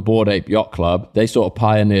even Bored Ape Yacht Club. They sort of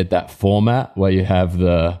pioneered that format where you have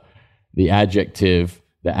the adjective,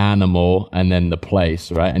 the animal, and then the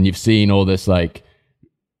place, right? And you've seen all this like,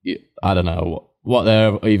 I don't know what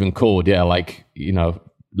they're even called. Yeah, like,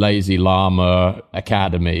 Lazy Llama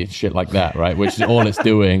Academy, shit like that, right? Which is all it's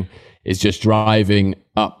doing is just driving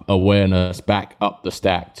up awareness back up the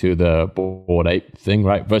stack to the Bored Ape thing,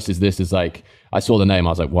 right? Versus this is like, I saw the name, I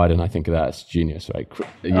was like, why didn't I think of that? It's genius, right?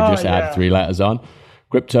 You just add 3 letters on.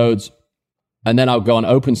 Cryptodes. And then I'll go on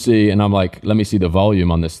OpenSea and I'm like, let me see the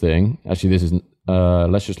volume on this thing. Actually, this is,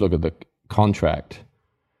 let's just look at the contract.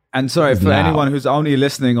 And sorry, for anyone who's only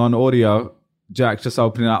listening on audio, Jack, just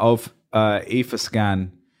opening that off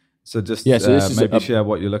Etherscan. So just maybe share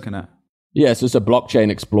what you're looking at. Yeah, so it's a blockchain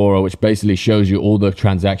explorer, which basically shows you all the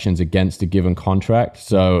transactions against a given contract.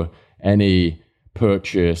 So any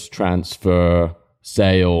purchase, transfer,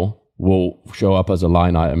 sale will show up as a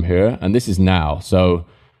line item here. And this is now. So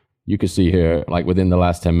you can see here, like within the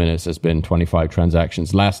last 10 minutes, there's been 25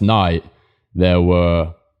 transactions. Last night, there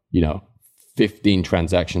were, 15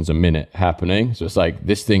 transactions a minute happening. So it's like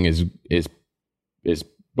this thing is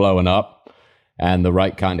blowing up, and the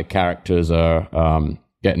right kind of characters are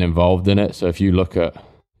getting involved in it. So if you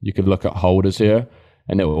could look at holders here,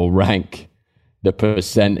 and it will rank the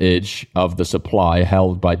percentage of the supply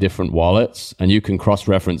held by different wallets, and you can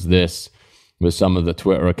cross-reference this with some of the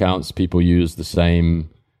Twitter accounts. People use the same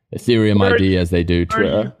Ethereum ID as they do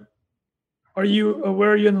Twitter. Where are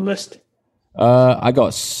you in the list? I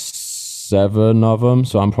got 7 of them,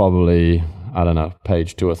 so I'm probably, I don't know,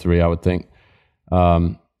 page 2 or 3, I would think.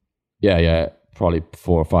 Yeah, probably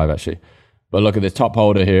 4 or 5 actually. But look at this top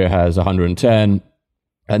holder here has 110.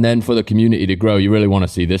 And then for the community to grow, you really want to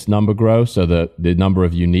see this number grow. So the number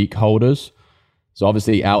of unique holders. So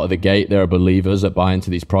obviously out of the gate, there are believers that buy into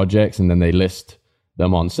these projects, and then they list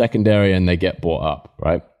them on secondary and they get bought up,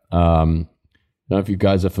 right? I don't know if you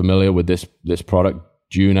guys are familiar with this product,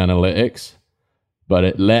 June Analytics, but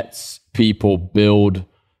it lets people build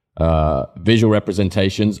visual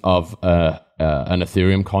representations of an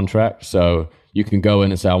Ethereum contract. So you can go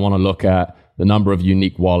in and say, I want to look at the number of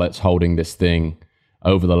unique wallets holding this thing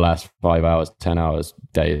over the last 5 hours, 10 hours,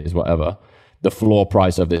 days, whatever, the floor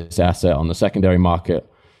price of this asset on the secondary market.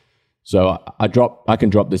 So I can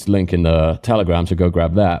drop this link in the Telegram, so go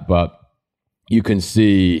grab that. But you can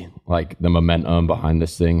see like the momentum behind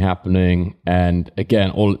this thing happening. And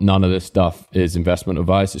again, none of this stuff is investment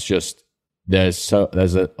advice. It's just there's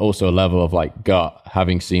also a level of like gut,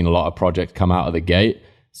 having seen a lot of projects come out of the gate,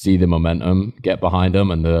 see the momentum, get behind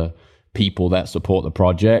them, and the people that support the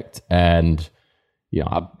project. And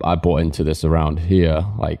I bought into this around here,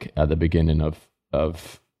 like at the beginning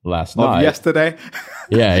of last night. Yesterday?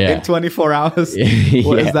 Yeah. In 24 hours?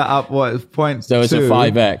 What is that up? What is point? So it's a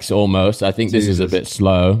 5x almost. I think this is a bit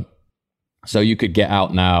slow. So you could get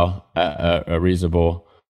out now at a reasonable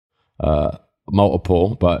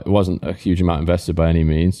multiple, but it wasn't a huge amount invested by any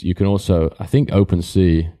means. You can also, I think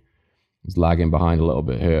OpenSea is lagging behind a little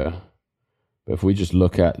bit here. But if we just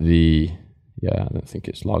look at I don't think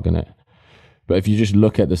it's logging it. But if you just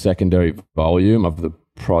look at the secondary volume of the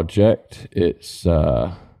project, it's...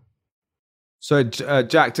 So,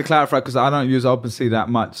 Jack, to clarify, because I don't use OpenSea that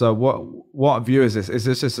much, so what view is this? Is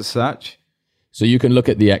this just a search? So you can look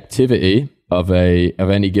at the activity of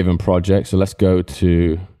any given project. So let's go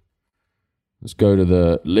to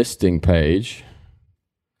the listing page.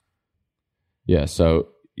 Yeah, so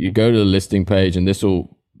you go to the listing page, and this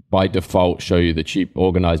will by default show you the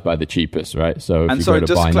organized by the cheapest, right? So if you go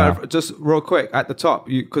to buy now, just real quick at the top,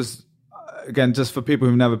 because again, just for people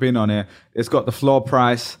who've never been on here, it's got the floor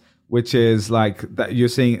price, which is like that you're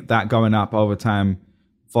seeing that going up over time,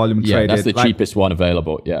 volume traded. Yeah, that's the cheapest one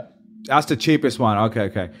available. Yeah, that's the cheapest one.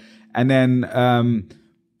 Okay. And then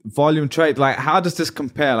volume trade, like how does this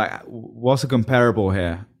compare? Like what's a comparable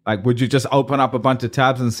here? Like, would you just open up a bunch of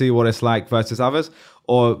tabs and see what it's like versus others?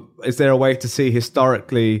 Or is there a way to see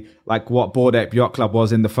historically, like, what Bored Ape Yacht Club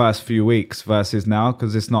was in the first few weeks versus now?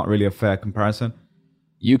 Because it's not really a fair comparison.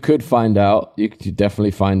 You could find out. You could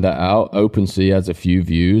definitely find that out. OpenSea has a few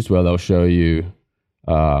views where they'll show you,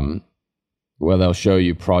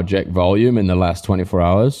 project volume in the last 24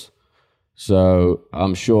 hours. So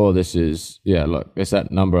I'm sure this is, look, it's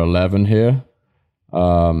at number 11 here,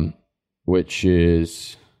 which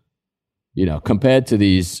is, compared to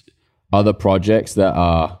these other projects that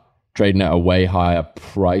are trading at a way higher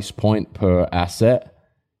price point per asset,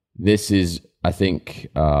 this is, I think,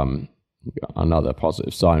 another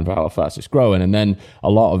positive sign for how fast it's growing. And then a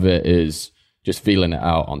lot of it is just feeling it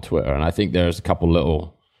out on Twitter. And I think there's a couple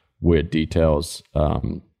little weird details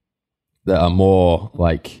that are more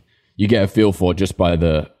like you get a feel for just by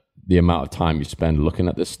the amount of time you spend looking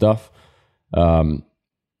at this stuff.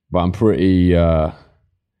 But I'm pretty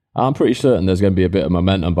certain there's going to be a bit of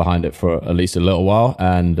momentum behind it for at least a little while.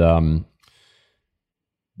 And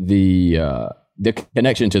the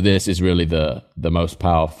connection to this is really the most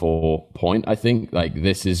powerful point, I think. Like,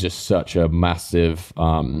 this is just such a massive...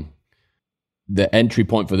 the entry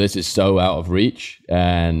point for this is so out of reach,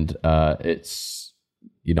 and it's,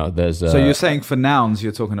 there's... So you're saying for Nouns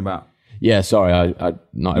you're talking about? Yeah, sorry, I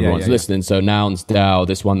not everyone's listening. Yeah. So Nouns DAO,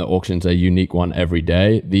 this one that auctions a unique one every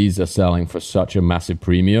day, these are selling for such a massive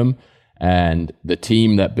premium. And the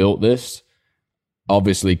team that built this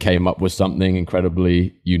obviously came up with something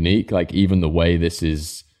incredibly unique. Like, even the way this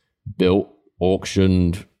is built,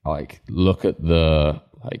 auctioned, like, look at the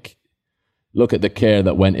care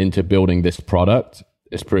that went into building this product.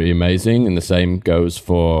 It's pretty amazing. And the same goes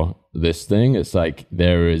for this thing. It's like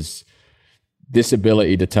there is this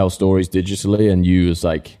ability to tell stories digitally and use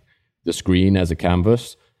like the screen as a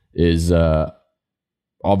canvas is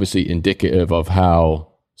obviously indicative of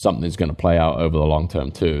how something's going to play out over the long term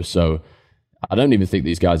too. So I don't even think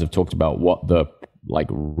these guys have talked about what the like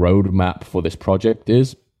roadmap for this project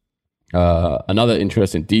is. Another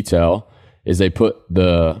interesting detail is they put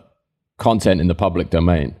the content in the public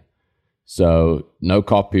domain. So no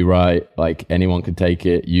copyright, like anyone can take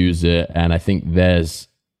it, use it. And I think there's,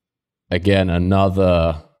 again,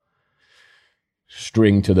 another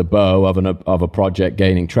string to the bow of a project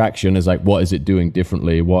gaining traction is like, what is it doing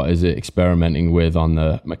differently? What is it experimenting with on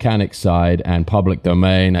the mechanics side? And public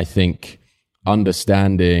domain, I think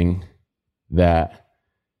understanding that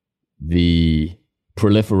the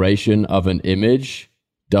proliferation of an image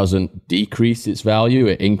doesn't decrease its value,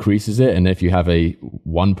 it increases it. And if you have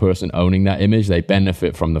one person owning that image, they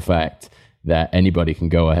benefit from the fact that anybody can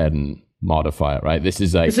go ahead and modify it, right? This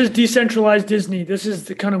is decentralized Disney. This is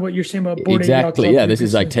the kind of what you're saying about Bored Ape Yacht Club. Yeah, this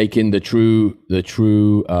is like taking the true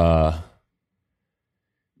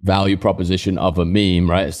value proposition of a meme,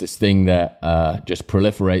 right? It's this thing that just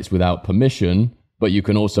proliferates without permission, but you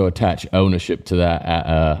can also attach ownership to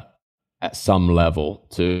that at some level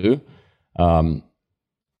too.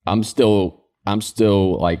 I'm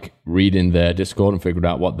still like reading their Discord and figuring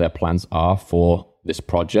out what their plans are for this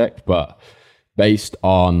project, but based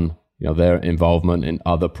on their involvement in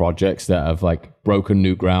other projects that have like broken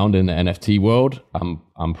new ground in the NFT world,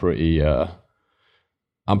 I'm pretty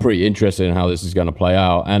interested in how this is going to play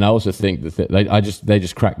out. And I also think that they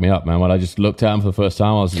just cracked me up, man. When I just looked at them for the first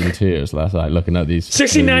time, I was in tears last night looking at these.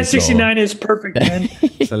 69 is perfect, man.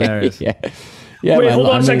 It's hilarious. Yeah. Wait, man, hold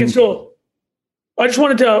on a second. So I just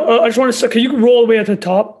wanted to, can you roll away at the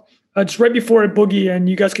top? Just right before Boogie and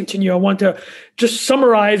you guys continue, I want to just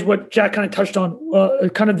summarize what Jack kind of touched on,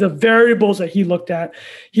 kind of the variables that he looked at.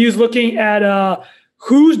 He was looking at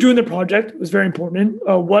who's doing the project, was very important.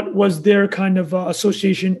 What was their kind of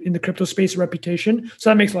association in the crypto space, reputation? So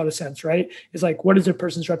that makes a lot of sense, right? It's like, what is their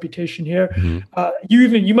person's reputation here?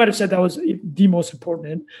 Mm-hmm. You might have said that was the most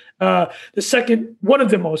important. The second, one of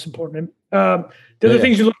the most important. The other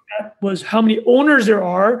things you looked at was how many owners there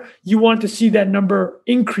are. You want to see that number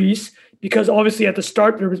increase because obviously at the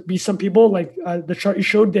start there would be some people like the chart you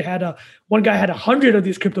showed. They had one guy had 100 of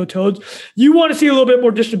these crypto toads. You want to see a little bit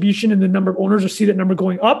more distribution in the number of owners or see that number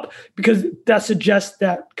going up because that suggests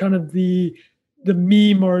that kind of the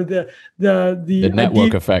meme or the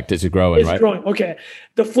network effect is growing, right? It's growing. Okay.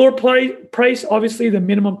 The floor price, obviously the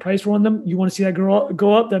minimum price for one of them. You want to see that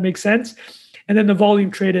go up. That makes sense. And then the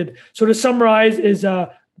volume traded. So to summarize is the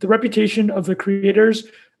reputation of the creators,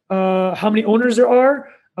 how many owners there are,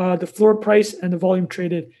 the floor price, and the volume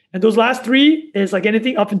traded. And those last three is like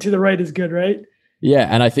anything up and to the right is good, right? Yeah,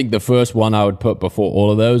 and I think the first one I would put before all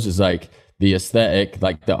of those is like the aesthetic,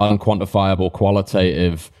 like the unquantifiable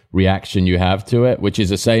qualitative reaction you have to it, which is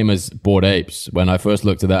the same as Bored Apes. When I first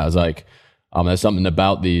looked at that, I was like, There's something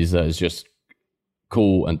about these that is just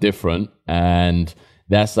cool and different, and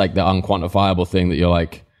that's like the unquantifiable thing that you're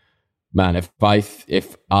like, man, if I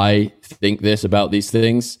think this about these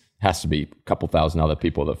things, has to be a couple thousand other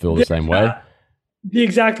people that feel the same way. The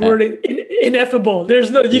exact word, ineffable.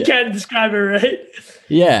 There's no, you can't describe it, right?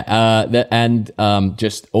 Yeah,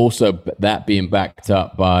 just also that being backed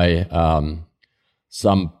up by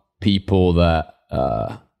some people that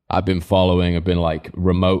I've been following have been like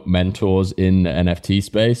remote mentors in the NFT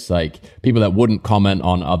space, like people that wouldn't comment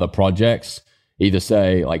on other projects, either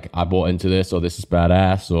say like, I bought into this, or this is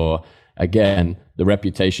badass, or again, the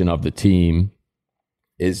reputation of the team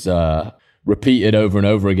is repeated over and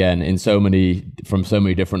over again from so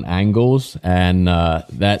many different angles. And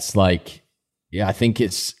that's like, yeah, I think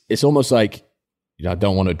it's almost like, I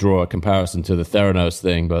don't want to draw a comparison to the Theranos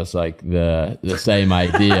thing, but it's like the same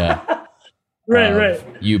idea. Right.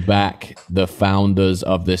 You back the founders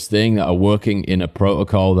of this thing that are working in a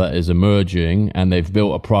protocol that is emerging, and they've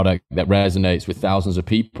built a product that resonates with thousands of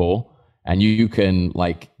people, and you can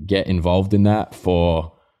like get involved in that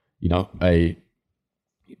for, a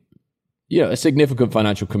significant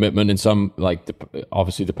financial commitment. In some, like,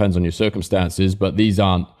 obviously depends on your circumstances, but these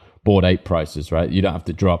aren't Bored Ape prices, right? You don't have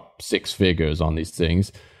to drop 6 figures on these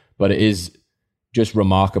things, but it is just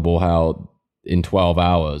remarkable how in 12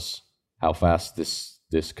 hours, how fast this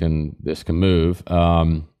can move.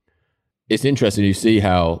 It's interesting. You see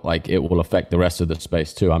how like it will affect the rest of the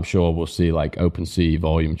space too. I'm sure we'll see like OpenSea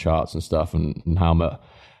volume charts and stuff, and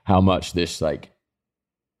how much this like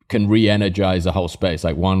can re-energize the whole space.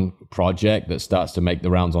 Like one project that starts to make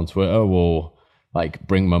the rounds on Twitter will like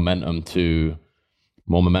bring more momentum to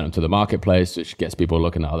the marketplace, which gets people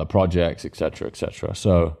looking at other projects, et cetera.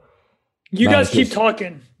 So you guys keep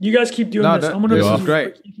talking. You guys keep doing this. This is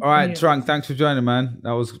great. All right, Trung, thanks for joining, man.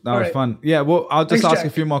 That was fun. Yeah, well, I'll just ask a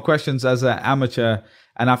few more questions as an amateur,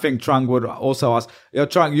 and I think Trung would also ask.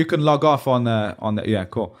 Trung, you can log off on the. Yeah,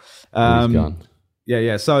 cool. He's gone.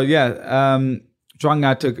 Yeah. So Trung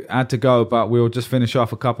had to go, but we'll just finish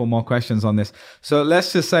off a couple more questions on this. So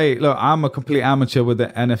let's just say, look, I'm a complete amateur with the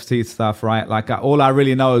NFT stuff, right? Like all I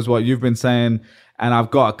really know is what you've been saying. And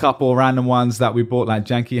I've got a couple random ones that we bought, like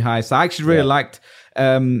Janky Heist. I actually really liked,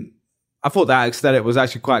 I thought that aesthetic was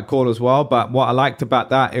actually quite cool as well. But what I liked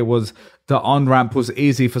about that, it was the on-ramp was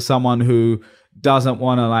easy for someone who doesn't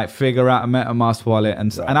want to like figure out a MetaMask wallet.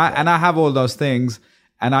 And I have all those things,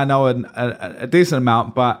 and I know a decent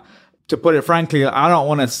amount, but to put it frankly, I don't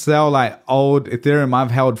want to sell like old Ethereum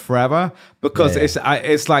I've held forever, because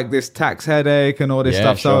it's like this tax headache and all this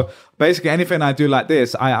stuff. Sure. So basically anything I do like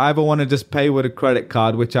this, I either want to just pay with a credit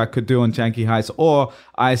card, which I could do on Janky Heist, or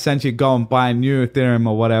I essentially go and buy a new Ethereum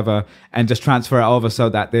or whatever and just transfer it over so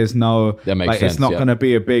that there's no, that makes sense, it's not going to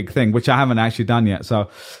be a big thing, which I haven't actually done yet. So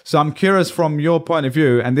I'm curious from your point of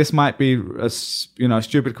view, and this might be a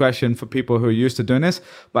stupid question for people who are used to doing this,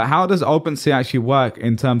 but how does OpenSea actually work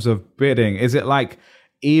in terms of bidding? Is it like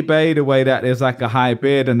eBay, the way that there's like a high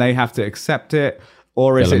bid and they have to accept it?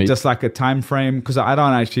 Or is it just like a time frame? Because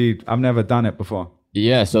I've never done it before.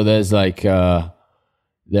 Yeah, so there's like, there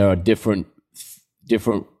are different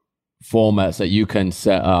formats that you can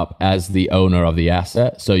set up as the owner of the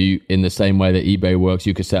asset. So you, in the same way that eBay works,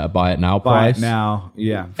 you could set a buy it now price. Buy it now,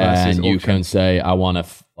 yeah. And you can say, I want to,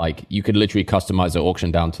 you could literally customize the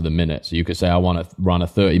auction down to the minute. So you could say, I want to run a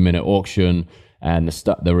 30-minute auction, and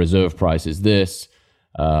the reserve price is this.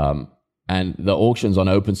 And the auctions on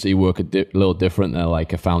OpenSea work a little different than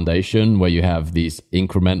like a foundation, where you have these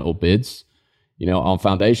incremental bids. On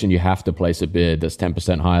foundation, you have to place a bid that's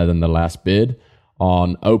 10% higher than the last bid.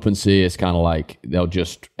 On OpenSea, it's kind of like they'll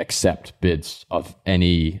just accept bids of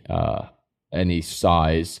any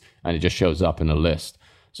size, and it just shows up in a list.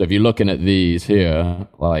 So if you're looking at these here,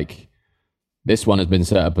 like this one has been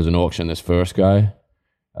set up as an auction, this first guy.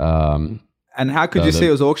 And how could you see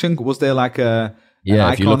it was auction? Was there like a...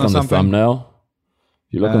 Yeah, if you look on the thumbnail,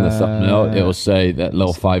 it will say that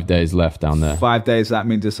little 5 days left down there. 5 days, that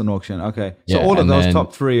means it's an auction. Okay. So all of those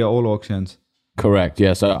top 3 are all auctions. Correct.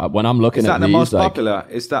 Yeah. So when I'm looking at these...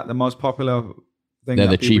 Is that the most popular thing? They're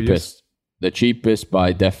the cheapest. Use? The cheapest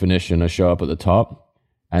by definition show up at the top.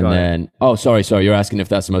 And then... Oh, sorry. You're asking if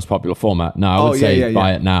that's the most popular format. No, I would say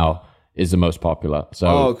buy it now is the most popular.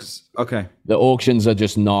 So okay. The auctions are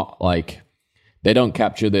just not like... They don't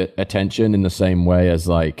capture the attention in the same way as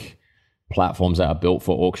like platforms that are built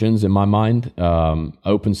for auctions, in my mind.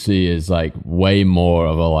 OpenSea is like way more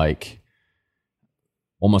of a like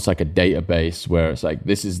almost like a database where it's like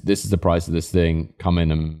this is the price of this thing, come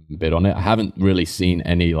in and bid on it. I haven't really seen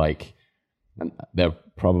any like, and they're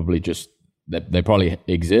probably just they probably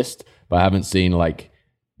exist, but I haven't seen like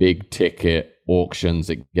big ticket auctions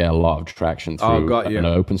that get a lot of traction through an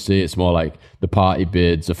OpenSea. It's more like the party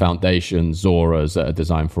bids, the foundation, Zoras that are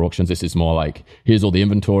designed for auctions. This is more like, here's all the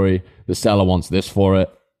inventory. The seller wants this for it.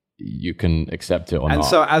 You can accept it or not. And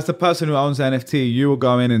so as the person who owns the NFT, you will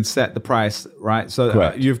go in and set the price, right?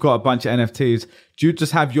 So you've got a bunch of NFTs. Do you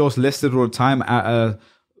just have yours listed all the time at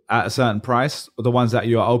a certain price, or the ones that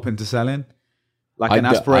you're open to selling? Like an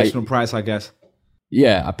aspirational price, I guess.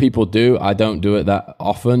 Yeah, people do. I don't do it that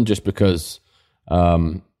often just because,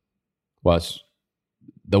 it's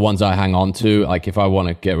the ones I hang on to. Like if I want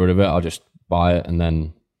to get rid of it, I'll just buy it and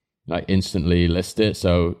then like instantly list it.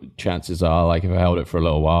 So chances are, like if I held it for a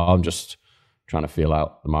little while, I'm just trying to feel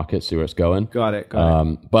out the market, see where it's going. Got it.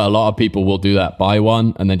 But a lot of people will do that, buy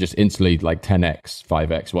one and then just instantly like 10x,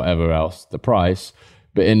 5x, whatever else the price.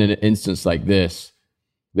 But in an instance like this,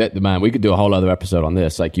 we could do a whole other episode on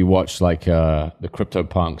this. Like you watch like the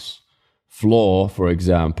CryptoPunks floor, for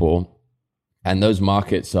example, and those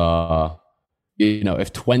markets are,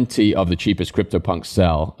 if 20 of the cheapest CryptoPunks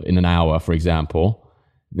sell in an hour, for example,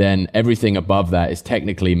 then everything above that is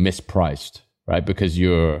technically mispriced, right? Because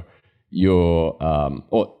or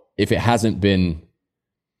if it hasn't been,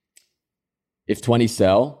 if 20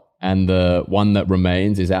 sell and the one that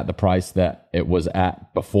remains is at the price that it was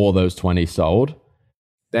at before those 20 sold,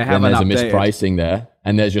 then there's a mispricing there,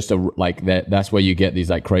 and there's just that's where you get these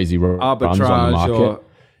like crazy runs on the market.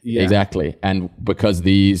 Exactly. And because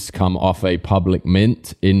these come off a public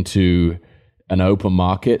mint into an open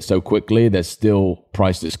market so quickly, there's still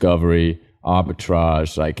price discovery,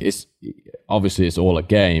 arbitrage. Like it's all a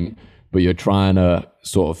game, but you're trying to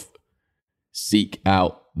sort of seek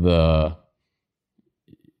out the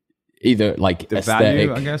either like the aesthetic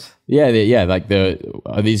value, I guess. Like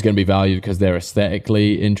are these going to be valued because they're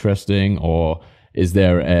aesthetically interesting, or is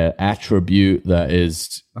there an attribute that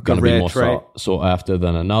is like going to be more sought after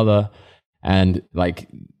than another? And like,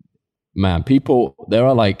 man, there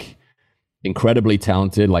are like incredibly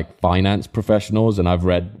talented like finance professionals, and I've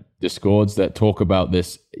read Discords that talk about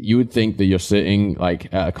this. You would think that you're sitting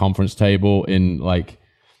like at a conference table in like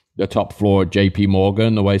the top floor at JP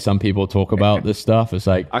Morgan, the way some people talk about this stuff. It's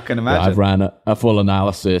like, I can imagine. I've ran a full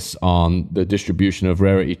analysis on the distribution of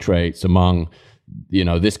rarity traits among,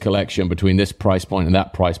 this collection between this price point and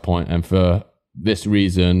that price point. And for this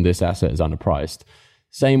reason, this asset is underpriced.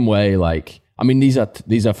 Same way, like, I mean, these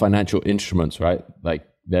are financial instruments, right? Like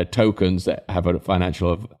they're tokens that have a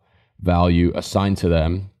financial value assigned to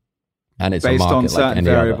them. And it's based a market on certain like any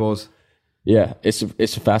variables. Other. Yeah. It's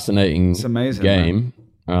a fascinating amazing, game.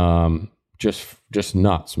 Man. Just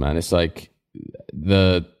nuts, man. It's like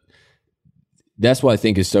that's what I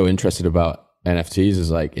think is so interesting about NFTs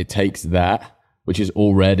is like it takes that, which is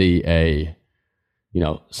already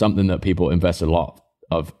something that people invest a lot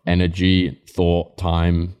of energy, thought,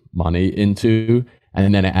 time, money into,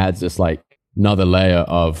 and then it adds this like another layer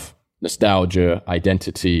of nostalgia,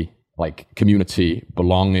 identity, like community,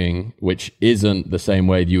 belonging, which isn't the same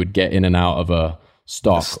way you would get in and out of a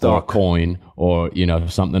stock or a coin or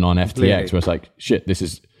something on FTX where it's like, shit, this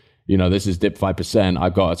is dipped 5%,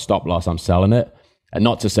 I've got a stop loss, I'm selling it. And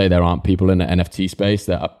not to say there aren't people in the NFT space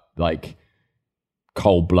that are like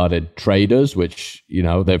cold-blooded traders, which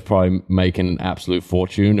they're probably making an absolute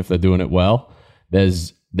fortune if they're doing it well.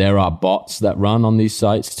 There are bots that run on these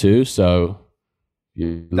sites too, so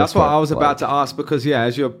that's what I was about to ask, because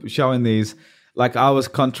as you're showing these, like I was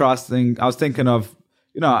thinking of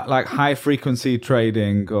like high frequency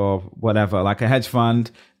trading or whatever, like a hedge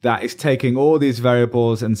fund that is taking all these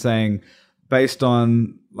variables and saying, based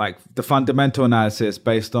on like the fundamental analysis,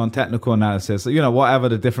 based on technical analysis, whatever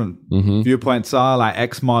the different viewpoints are, like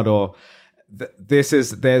XMod or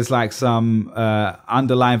there's like some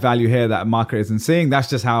underlying value here that a market isn't seeing. That's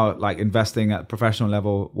just how like investing at professional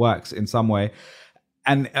level works in some way.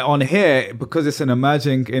 And on here, because it's an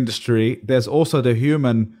emerging industry, there's also the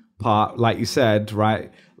human part, like you said,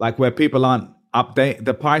 right? Like where people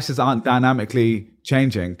the prices aren't dynamically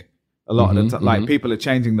changing a lot of the time. Like people are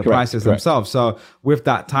changing the prices themselves. So with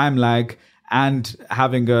that time lag and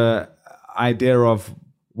having a idea of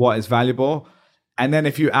what is valuable, and then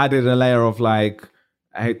if you added a layer of like,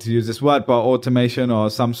 I hate to use this word, but automation or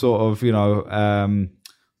some sort of,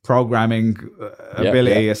 programming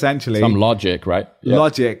ability, essentially. Some logic, right? Yeah.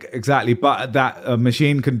 Logic, exactly. But that a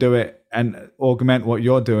machine can do it and augment what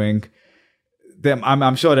you're doing. Then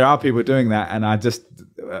I'm sure there are people doing that, and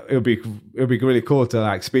it would be really cool to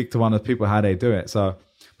like speak to one of the people how they do it. So,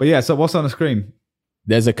 but so what's on the screen?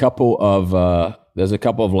 There's a couple of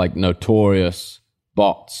like notorious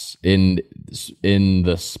bots in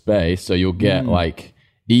the space. So you'll get like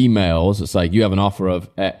emails. It's like you have an offer of,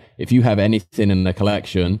 if you have anything in the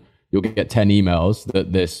collection, you'll get 10 emails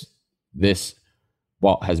that this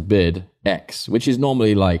bot has bid X, which is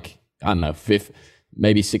normally like, I don't know,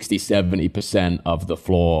 maybe 60, 70% of the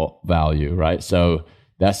floor value, right? So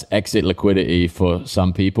that's exit liquidity for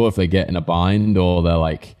some people if they get in a bind, or they're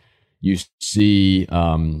like, you see,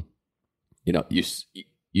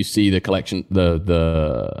 you see the collection,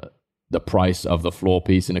 the price of the floor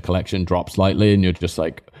piece in a collection drop slightly, and you're just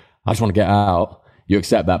like, I just want to get out. You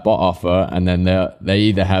accept that bot offer, and then they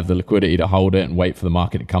either have the liquidity to hold it and wait for the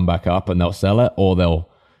market to come back up, and they'll sell it, or they'll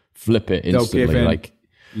flip it instantly. Like,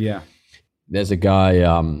 yeah, there's a guy,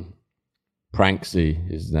 Pranksy,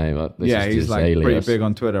 his name. He's like alias. Pretty big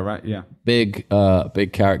on Twitter, right? Yeah, big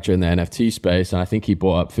character in the NFT space, and I think he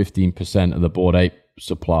bought up 15% of the Bored Ape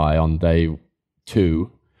supply on day 2,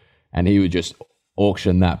 and he would just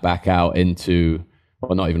auction that back out into,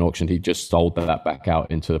 well, not even auctioned, he just sold that back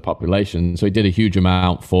out into the population. So he did a huge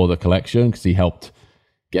amount for the collection because he helped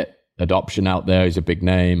get adoption out there. He's a big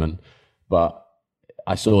name, but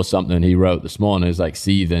I saw something he wrote this morning. It's like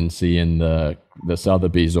seeing the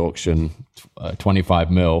Sotheby's auction,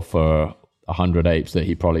 25 mil for 100 apes that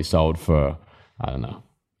he probably sold for, I don't know,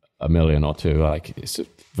 $1 million or $2 million. Like, it's a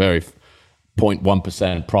very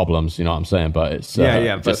 0.1% problems, you know what I'm saying? But it's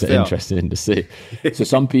just interesting to see. So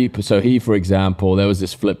some people, so he, for example, there was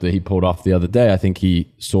this flip that he pulled off the other day. I think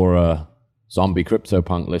he saw a zombie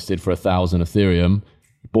CryptoPunk listed for 1,000 Ethereum,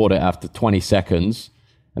 bought it after 20 seconds,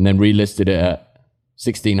 and then relisted it at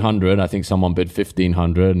 1,600. I think someone bid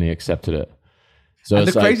 1,500 and he accepted it. So and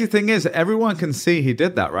the crazy thing is, everyone can see he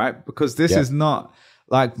did that, right? Because this is not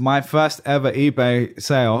like my first ever eBay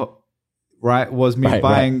sale, right? Was me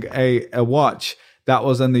buying a watch that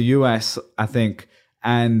was in the US, I think.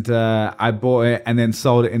 And I bought it and then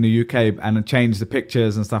sold it in the UK and changed the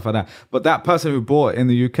pictures and stuff like that. But that person who bought it in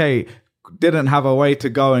the UK didn't have a way to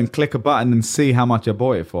go and click a button and see how much I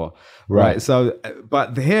bought it for. Right. So,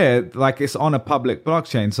 but here, like, it's on a public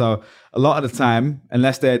blockchain. So a lot of the time,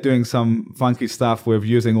 unless they're doing some funky stuff with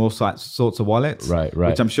using all sorts of wallets,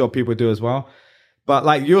 which I'm sure people do as well. But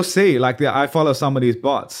like, you'll see, like, I follow some of these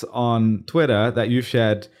bots on Twitter that you've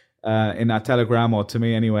shared in our Telegram, or to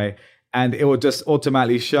me anyway. And it will just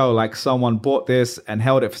automatically show like someone bought this and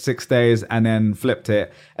held it for 6 days and then flipped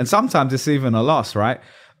it. And sometimes it's even a loss, right?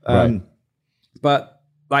 But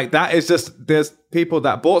like, that is just, there's people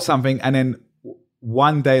that bought something and then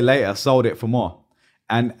 1 day later sold it for more.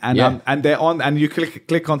 And they're on, and you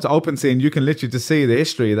click onto OpenSea and you can literally just see the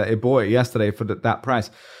history that it bought it yesterday for that price.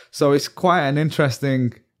 So it's quite an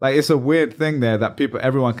interesting, like, it's a weird thing there that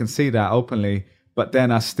everyone can see that openly, but then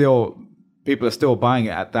people are still buying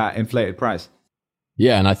it at that inflated price.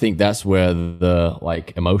 Yeah, and I think that's where the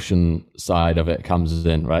like emotion side of it comes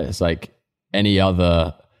in, right? It's like any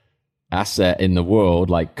other asset in the world,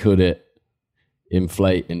 like, could it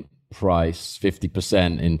inflate in price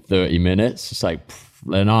 50% in 30 minutes? It's like,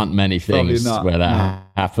 there aren't many things where that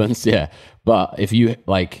happens. Yeah. But if you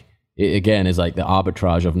like, it again is like the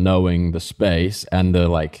arbitrage of knowing the space and the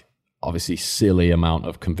like obviously silly amount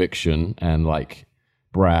of conviction and like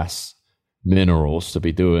brass minerals to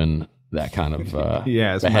be doing that kind of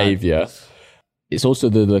behavior. Mad. It's also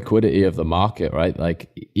the liquidity of the market, right? Like,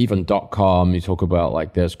 even .com, you talk about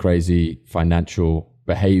like there's crazy financial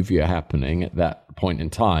behavior happening at that point in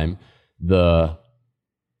time. The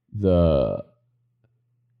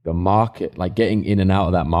market, like getting in and out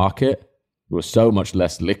of that market was so much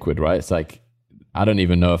less liquid, right? It's like, I don't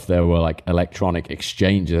even know if there were like electronic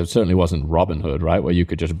exchanges. It certainly wasn't Robinhood, right? Where you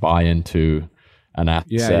could just buy into an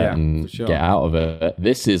asset and get out of it.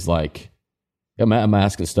 This is like,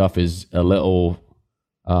 MetaMask and stuff is a little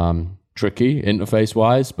tricky interface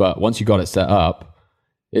wise, but once you got it set up,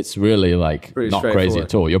 it's really like not crazy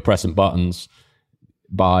at all. You're pressing buttons,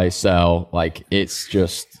 buy, sell, like it's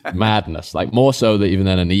just madness. Like more so than even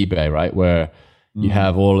than an eBay, right? Where you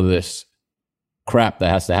have all of this crap that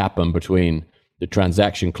has to happen between the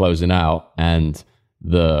transaction closing out and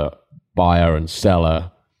the buyer and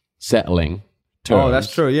seller settling terms. Oh,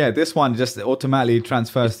 that's true. Yeah, this one just automatically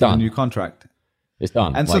transfers to a new contract. It's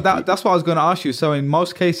done. And so that's what I was going to ask you. So in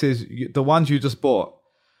most cases, the ones you just bought,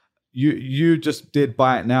 you just did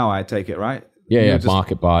buy it now, I take it, right? Yeah,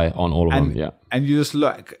 market buy on all of them, yeah. And you just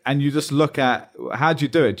look at, how do you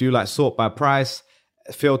do it? Do you like sort by price,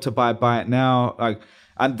 filter by buy it now? Like,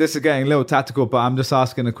 and this is getting a little tactical, but I'm just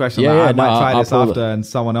asking a question. I might try this after, and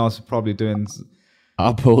someone else is probably doing.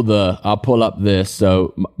 I'll pull up this.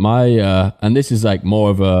 So my and this is like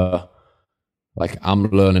more of a, like, I'm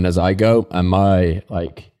learning as I go, and my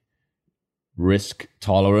like risk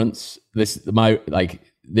tolerance.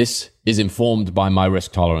 this is informed by my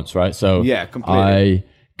risk tolerance, right? So yeah, completely. I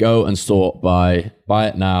go and sort by buy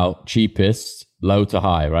it now, cheapest, low to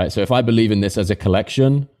high, right? So if I believe in this as a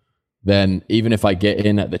collection, then even if I get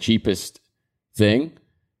in at the cheapest thing,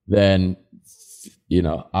 then, you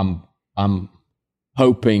know, I'm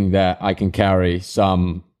hoping that I can carry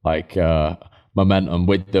some like momentum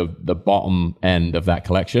with the bottom end of that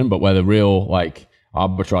collection. But where the real like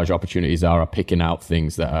arbitrage opportunities are picking out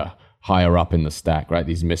things that are higher up in the stack, right?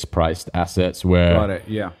 These mispriced assets where, Got it.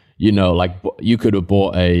 Yeah. you know, like you could have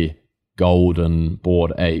bought a golden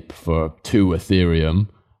Bored Ape for 2 Ethereum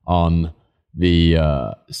on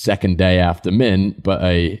the second day after mint, but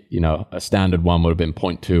a standard one would have been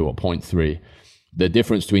 0.2 or 0.3. The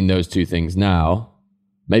difference between those two things now,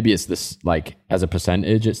 maybe it's this, like as a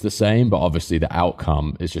percentage, it's the same, but obviously the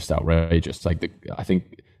outcome is just outrageous. Like I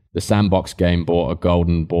think the Sandbox game bought a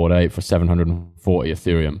golden Bored Ape for 740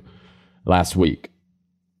 Ethereum last week,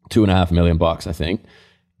 $2.5 million, I think.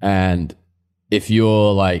 And if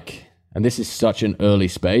you're like, and this is such an early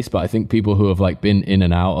space, but I think people who have like been in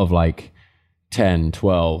and out of like 10,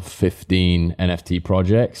 12, 15 NFT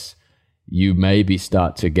projects, you maybe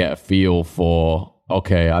start to get a feel for,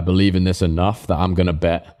 okay, I believe in this enough that I'm going to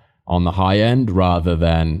bet on the high end rather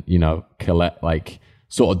than, you know, collect like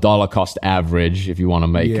sort of dollar cost average, if you want to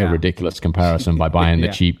make a ridiculous comparison by buying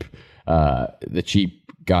the cheap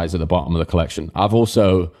guys at the bottom of the collection. I've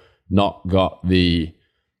also not got the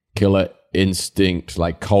killer instinct,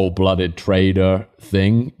 like cold-blooded trader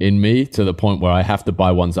thing in me to the point where I have to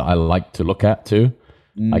buy ones that I like to look at too.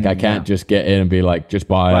 Like I can't just get in and be like, just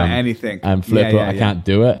buy anything and flip it. I can't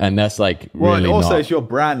do it. And that's like really also it's your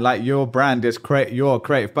brand. Like your brand is you're a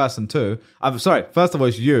creative person too. I'm sorry. First of all,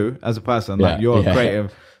 it's you as a person. Like you're a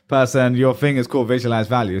creative person. Your thing is called Visualize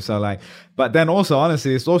Value. So like, but then also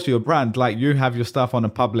honestly, it's also your brand. Like you have your stuff on a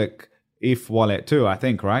public ETH wallet too, I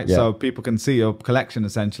think, right? Yeah. So people can see your collection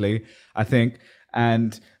essentially, I think.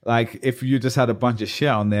 And like, if you just had a bunch of shit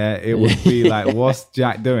on there, it would be like, what's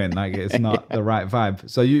Jack doing? Like, it's not the right vibe.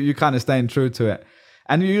 So you kind of staying true to it.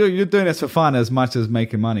 And you're doing this for fun as much as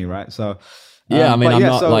making money, right? So yeah, I mean,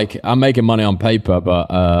 I'm making money on paper, but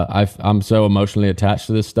I'm so emotionally attached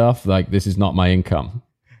to this stuff. Like, this is not my income.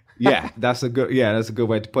 That's a good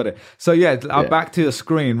way to put it. So back to the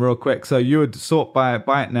screen real quick. So you would sort by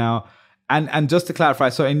it now. And just to clarify,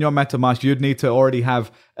 so in your MetaMask, you'd need to already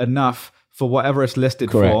have enough for whatever it's listed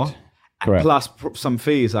for. Correct. Plus some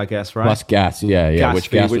fees, I guess, right? Plus gas, yeah.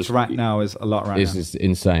 Which right now is a lot now. Is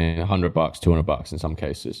insane, $100, $200 in some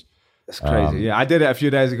cases. It's crazy. I did it a few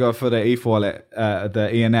days ago for the ETH wallet, the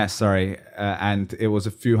ENS, and it was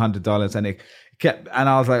a few $100s, and it kept, and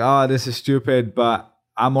I was like, oh, this is stupid, but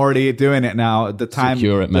I'm already doing it now.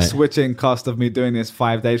 The switching cost of me doing this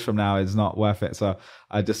 5 days from now is not worth it. So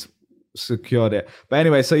I just secured it. But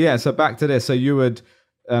anyway, so back to this. So you would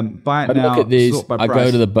buy it now. Look at these. Sort by I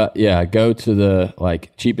price. Go to the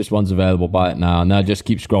like cheapest ones available. Buy it now. And I just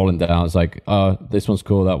keep scrolling down. It's like, oh, this one's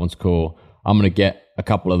cool. That one's cool. I'm gonna get a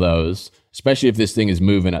couple of those, especially if this thing is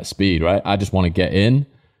moving at speed, right? I just want to get in,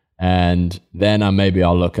 and then I'll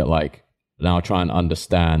look at like now try and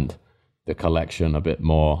understand the collection a bit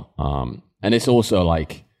more. And it's also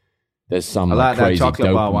like there's some I like crazy that chocolate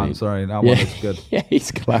dopamine. bar one. Sorry, that one is good. Yeah,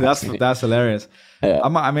 he's classic. That's hilarious. Yeah. I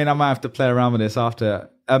might have to play around with this after.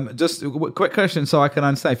 Just a quick question so I can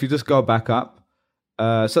understand. If you just go back up,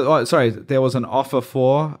 there was an offer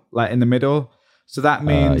for like in the middle. So that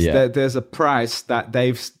means that there's a price that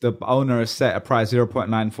the owner has set a price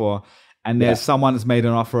 0.94, and there's someone has made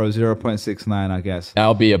an offer of 0.69, I guess.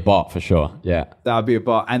 That'll be a bot for sure. Yeah. That'll be a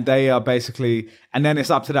bot. And they are basically, and then it's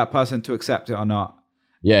up to that person to accept it or not.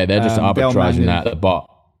 Yeah, they're just arbitraging that. The bot.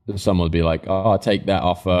 Someone will be like, oh, I'll take that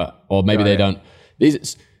offer. Or maybe they don't.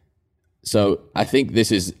 So I think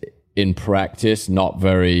this is in practice not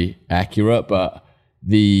very accurate, but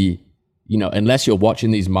unless you're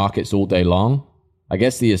watching these markets all day long, I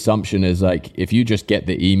guess the assumption is like, if you just get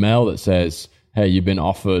the email that says, hey, you've been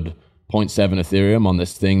offered 0.7 Ethereum on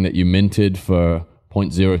this thing that you minted for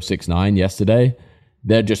 0.069 yesterday,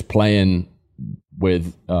 they're just playing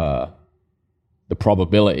with the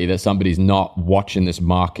probability that somebody's not watching this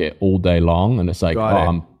market all day long. And it's like,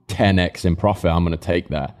 I'm 10x in profit. I'm going to take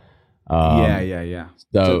that.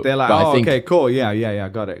 So they're like, okay, cool. Yeah.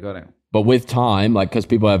 Got it. But with time, like, because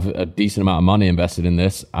people have a decent amount of money invested in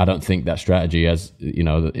this, I don't think that strategy has,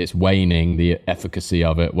 it's waning the efficacy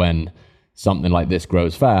of it when something like this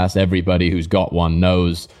grows fast. Everybody who's got one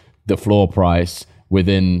knows the floor price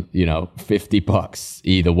within, $50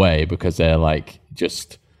 either way, because they're like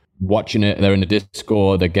just watching it. They're in the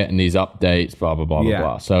Discord, they're getting these updates, blah, blah, blah, blah,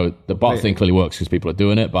 blah. So the bot thing clearly works because people are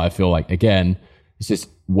doing it. But I feel like, again, it's this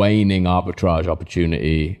waning arbitrage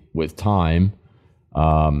opportunity with time.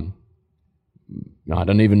 I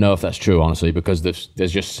don't even know if that's true, honestly, because there's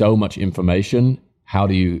just so much information. How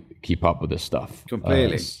do you keep up with this stuff?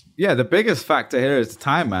 Completely. Yeah, the biggest factor here is the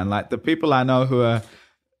time, man. Like the people I know who are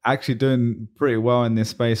actually doing pretty well in this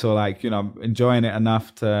space, or like, enjoying it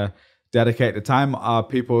enough to dedicate the time, are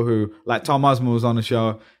people who, like Tom Osman was on the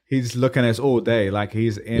show. He's looking at us all day. Like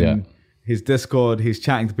he's in his Discord. He's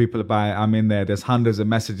chatting to people about it. I'm in there. There's hundreds of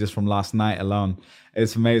messages from last night alone.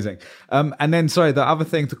 It's amazing. And then, sorry, the other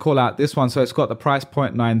thing to call out, this one, so it's got the price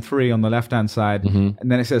 0.93 on the left-hand side, and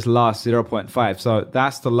then it says last 0.5. So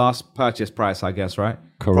that's the last purchase price, I guess, right?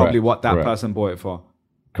 Correct. Probably what that person bought it for.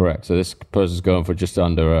 Correct. So this person's going for just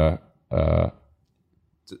under a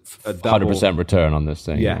 100% return on this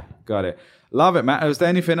thing. Yeah, got it. Love it, Matt. Is there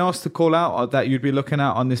anything else to call out or that you'd be looking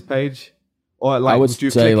at on this page? Or like, would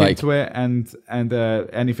you click into it and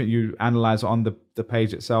anything you analyze on the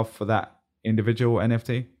page itself for that individual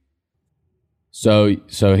NFT? So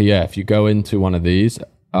yeah, if you go into one of these,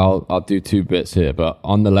 I'll do two bits here, but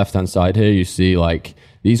on the left hand side here, you see like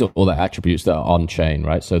these are all the attributes that are on chain,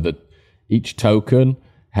 right? So that each token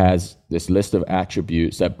has this list of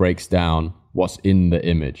attributes that breaks down what's in the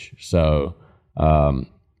image. So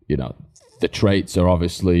the traits are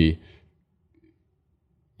obviously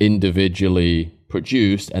individually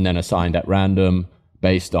produced and then assigned at random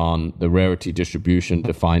based on the rarity distribution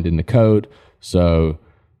defined in the code. So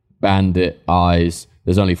bandit eyes,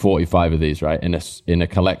 there's only 45 of these, right? In a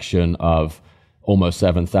collection of almost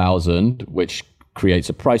 7,000, which creates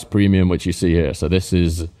a price premium, which you see here. So this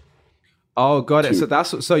is... Oh, got it.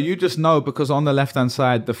 So you just know, because on the left-hand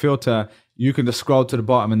side, the filter, you can just scroll to the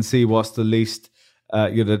bottom and see what's the least,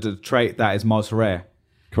 the trait that is most rare.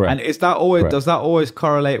 Correct. And is that always does that always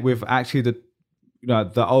correlate with actually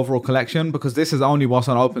the overall collection? Because this is only what's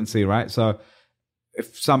on OpenSea, right? So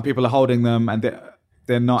if some people are holding them and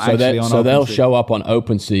they're not actually on OpenSea. So they'll show up on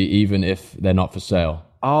OpenSea even if they're not for sale.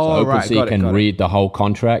 Oh, so OpenSea can read the whole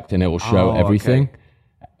contract and it will show everything. Okay.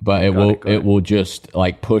 But it will just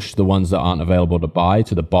like push the ones that aren't available to buy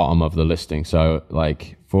to the bottom of the listing. So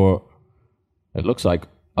like it looks like,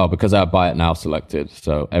 because I have buy it now selected,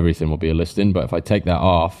 so everything will be a listing. But if I take that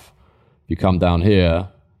off, if you come down here,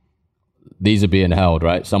 these are being held,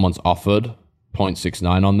 right? Someone's offered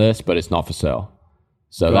 0.69 on this, but it's not for sale.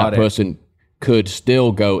 So that person could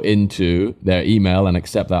still go into their email and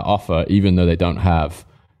accept that offer, even though they don't have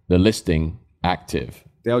the listing active.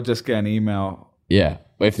 They'll just get an email. Yeah.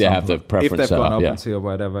 If they have the preference, if they've got an OpenSea or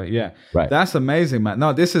whatever, right. That's amazing, man.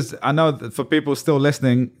 No, I know that for people still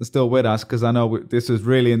listening, still with us, because I know this is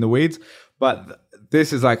really in the weeds, but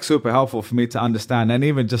this is like super helpful for me to understand, and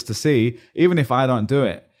even just to see, even if I don't do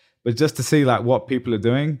it, but just to see like what people are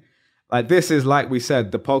doing. Like this is, like we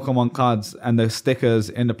said, the Pokemon cards and the stickers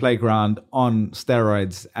in the playground on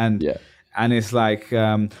steroids, and it's like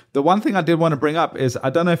the one thing I did want to bring up is,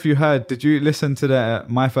 I don't know if you heard. Did you listen to the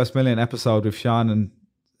My First Million episode with Sean and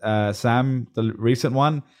Sam, the recent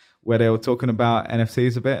one where they were talking about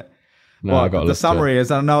NFTs a bit? No, I got the summary is,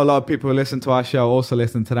 I know a lot of people who listen to our show also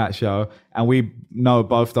listen to that show, and we know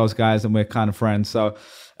both those guys and we're kind of friends. So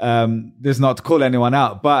this is not to call anyone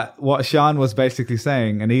out, but what Sean was basically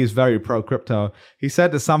saying, and he's very pro crypto, he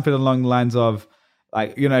said that something along the lines of,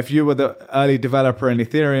 like, if you were the early developer in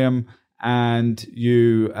Ethereum and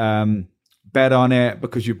you bet on it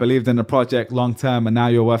because you believed in the project long term and now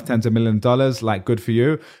you're worth tens of millions of dollars, like, good for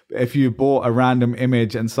you. But if you bought a random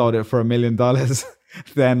image and sold it for $1 million,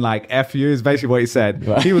 then like F you, is basically what he said.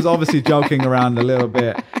 Right. He was obviously joking around a little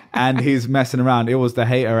bit and he's messing around. It was the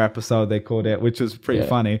hater episode, they called it, which was pretty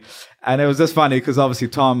funny. And it was just funny because obviously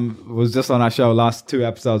Tom was just on our show last 2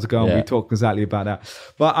 episodes ago and we talked exactly about that.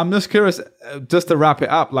 But I'm just curious, just to wrap it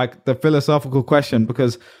up, like the philosophical question,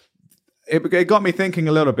 because it got me thinking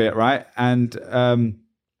a little bit, right? And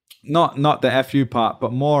not the FU part,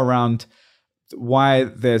 but more around why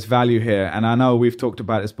there's value here. And I know we've talked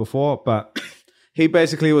about this before, but he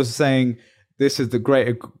basically was saying this is the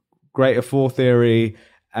greater fool theory.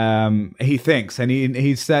 He thinks, and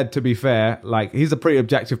he said, to be fair, like, he's a pretty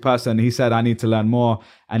objective person. He said, I need to learn more.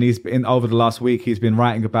 And he's been, over the last week, he's been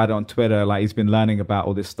writing about it on Twitter. Like, he's been learning about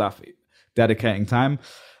all this stuff, dedicating time.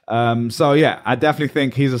 So yeah, I definitely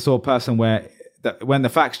think he's a sort of person where when the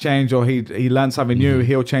facts change or he learns something new,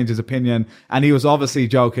 he'll change his opinion. And he was obviously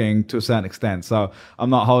joking to a certain extent. So I'm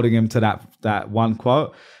not holding him to that one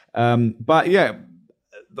quote. But yeah,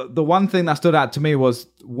 the one thing that stood out to me was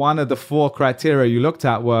one of the 4 criteria you looked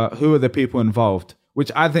at were who are the people involved,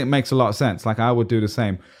 which I think makes a lot of sense. Like, I would do the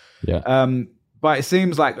same. Yeah. But it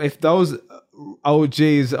seems like if those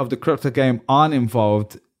OGs of the crypto game aren't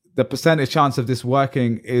involved, the percentage chance of this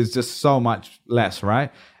working is just so much less,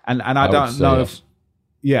 right? And I don't know if,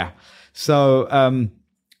 yeah. So,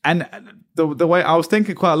 and the way I was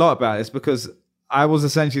thinking quite a lot about this, because I was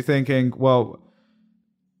essentially thinking, well,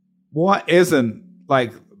 what isn't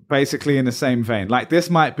like basically in the same vein? Like this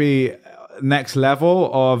might be next level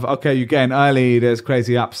of, okay, you're getting early, there's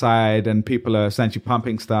crazy upside and people are essentially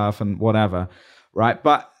pumping stuff and whatever, right?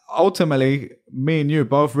 But ultimately, me and you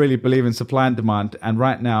both really believe in supply and demand, and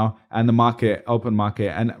right now, and the market, open market.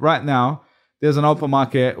 And right now, there's an open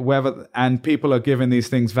market, and people are giving these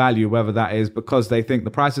things value, whether that is because they think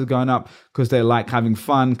the price is going up, because they like having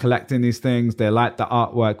fun collecting these things, they like the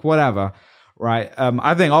artwork, whatever, right?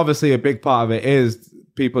 I think obviously a big part of it is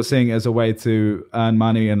people seeing it as a way to earn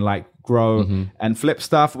money and like grow and flip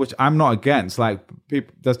stuff, which I'm not against. Like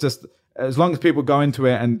people, that's just, as long as people go into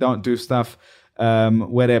it and don't do stuff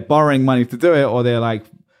where they're borrowing money to do it, or they're like,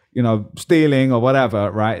 you know, stealing or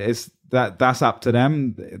whatever, right? It's that's up to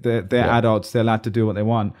them. They're adults. They're allowed to do what they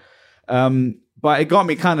want. But it got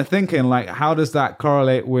me kind of thinking, like, how does that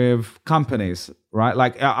correlate with companies, right?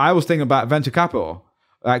 Like, I was thinking about venture capital.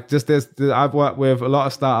 Like, I've worked with a lot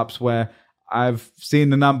of startups where I've seen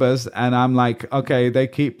the numbers and I'm like, okay,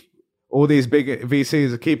 all these big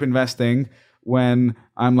VCs keep investing, when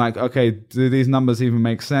I'm like, okay, do these numbers even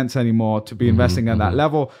make sense anymore to be investing at that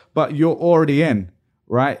level? But you're already in,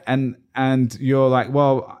 right? And you're like,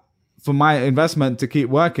 well, for my investment to keep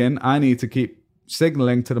working, I need to keep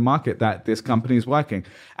signaling to the market that this company is working.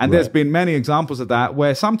 And there's been many examples of that,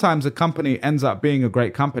 where sometimes a company ends up being a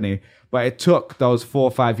great company, but it took those 4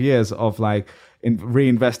 or 5 years of like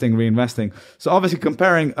reinvesting. So obviously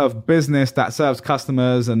comparing a business that serves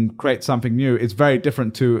customers and creates something new is very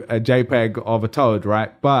different to a JPEG of a toad,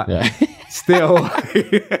 right? But still,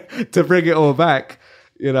 to bring it all back,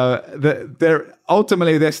 you know, there's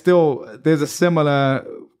a similar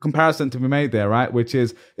comparison to be made there, right? Which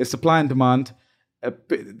is supply and demand.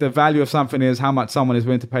 The value of something is how much someone is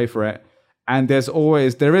willing to pay for it. And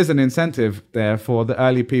there is an incentive there for the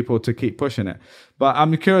early people to keep pushing it. But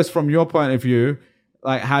I'm curious from your point of view,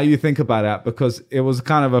 like how you think about that, because it was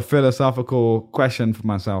kind of a philosophical question for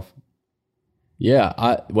myself. Yeah,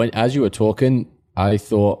 as you were talking, I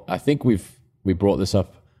think we brought this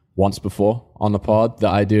up once before on the pod, the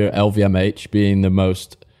idea of LVMH being the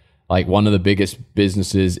most, like, one of the biggest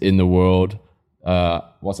businesses in the world.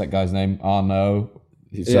 What's that guy's name? Arnault.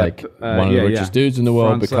 He's one of the richest dudes in the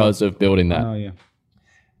world because of building that.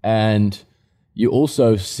 And you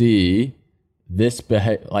also see this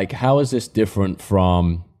like, how is this different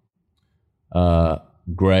from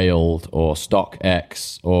Grailed or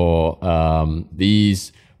StockX or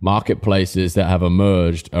these marketplaces that have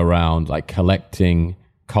emerged around like collecting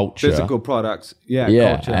culture, physical products,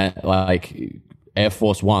 culture, and like Air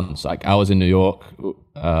Force Ones. Like, I was in New York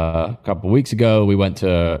a couple of weeks ago. We went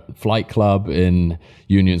to Flight Club in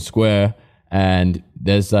Union Square, and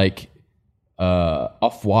there's like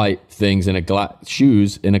off-white things in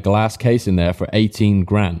shoes in a glass case in there for $18,000.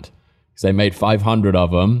 Because they made 500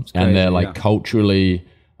 of them, and they're like culturally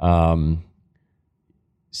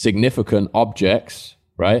significant objects,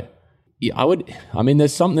 right?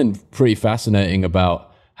 There's something pretty fascinating about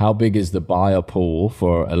how big is the buyer pool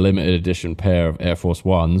for a limited edition pair of Air Force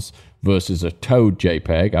Ones versus a Toad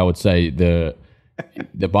JPEG. I would say the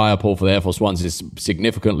buyer pool for the Air Force Ones is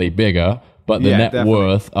significantly bigger, but the net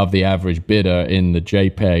worth of the average bidder in the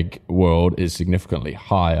JPEG world is significantly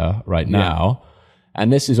higher right now.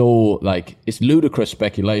 And this is all like, it's ludicrous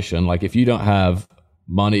speculation. Like, if you don't have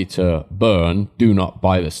money to burn, do not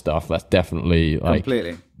buy this stuff. That's definitely like,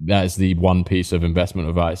 completely. That is the one piece of investment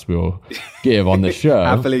advice we'll give on the show.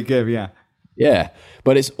 Happily give, yeah. Yeah,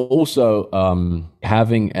 but it's also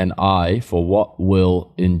having an eye for what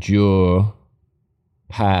will endure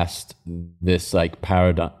past this like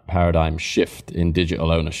paradigm shift in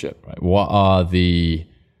digital ownership, right? What are the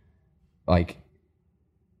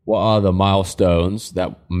milestones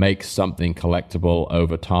that make something collectible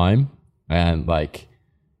over time? And like,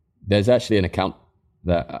 there's actually an account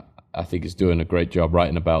that I think is doing a great job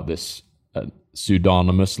writing about this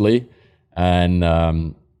pseudonymously, and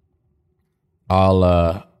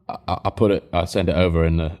I'll send it over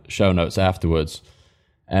in the show notes afterwards.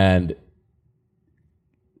 And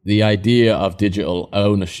the idea of digital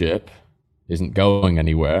ownership isn't going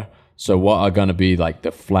anywhere. So what are going to be like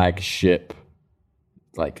the flagship,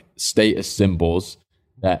 like, status symbols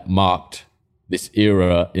that marked this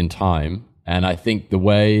era in time? And I think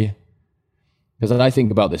because I think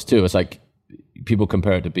about this too, it's like people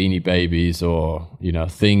compare it to Beanie Babies or, you know,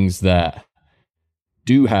 things that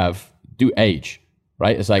do age,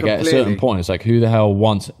 right? It's like at a certain point, it's like, who the hell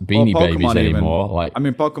wants Beanie Babies anymore? Even. Like, I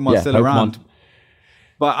mean, Pokemon's still around.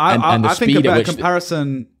 But I think a better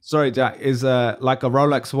comparison, sorry, Jack, is like a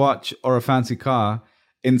Rolex watch or a fancy car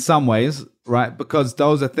in some ways, right? Because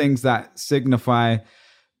those are things that signify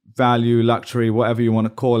value, luxury, whatever you want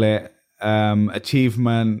to call it,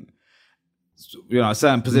 achievement, a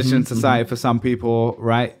certain position in society for some people,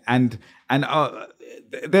 right? And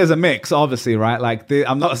there's a mix, obviously, right? Like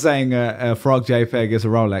I'm not saying a Frog JPEG is a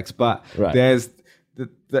Rolex, but there's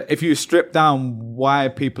if you strip down why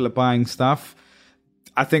people are buying stuff,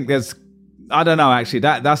 I think I don't know, actually,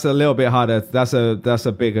 that's a little bit harder. That's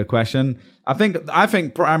a bigger question. I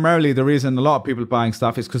think primarily the reason a lot of people are buying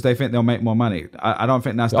stuff is because they think they'll make more money. I don't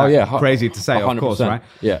think that's crazy to say, 100%. Of course, right?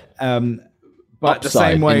 Yeah. But upside, the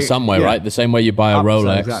same way, in some way, right? The same way you buy a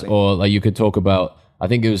Rolex, or like you could talk about, I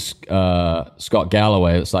think it was Scott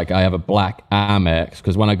Galloway. It's like, I have a black Amex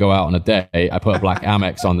because when I go out on a day, I put a black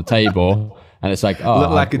Amex on the table, and it's like, I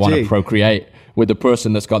want to procreate with the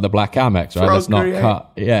person that's got the black Amex, right? That's not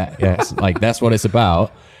cut. Yeah. It's like, that's what it's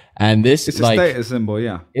about. And it's a status symbol,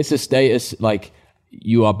 yeah. It's a status, like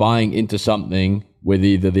you are buying into something with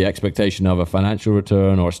either the expectation of a financial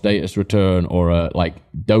return or a status return or a like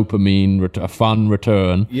dopamine, a fun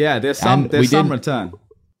return. Yeah, there's some return.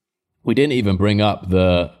 We didn't even bring up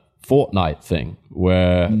the Fortnite thing,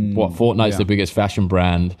 where Fortnite's the biggest fashion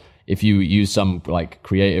brand. If you use some like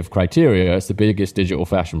creative criteria, it's the biggest digital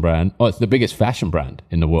fashion brand. Oh, it's the biggest fashion brand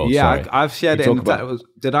in the world. Yeah, I've shared it.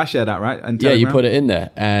 Did I share that, right? Yeah, you put it in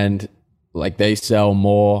there. And like they sell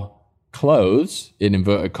more clothes, in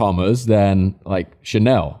inverted commas, than like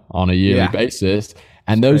Chanel on a yearly basis.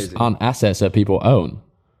 And those aren't assets that people own.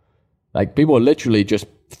 Like people are literally just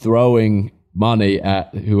throwing money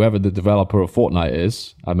at whoever the developer of Fortnite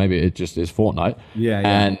is. Maybe it just is Fortnite. Yeah.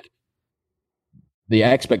 And the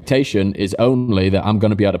expectation is only that I'm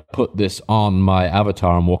going to be able to put this on my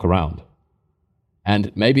avatar and walk around.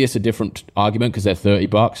 And maybe it's a different argument because they're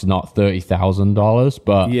 $30, not $30,000.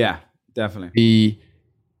 But yeah, definitely.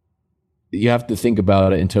 You have to think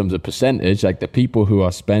about it in terms of percentage. Like the people who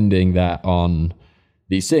are spending that on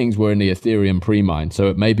these things were in the Ethereum pre-mine.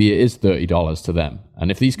 So maybe it is $30 to them. And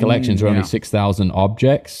if these collections are only 6,000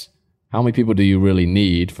 objects, how many people do you really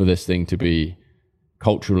need for this thing to be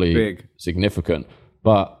culturally significant?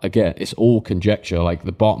 But again, it's all conjecture. Like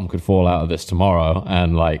the bottom could fall out of this tomorrow,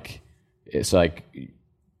 and it's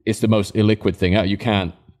the most illiquid thing out. You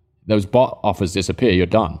can't. Those bot offers disappear. You're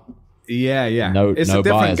done. Yeah. It's a different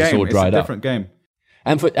buyers. Game. It's all dried it's a different game.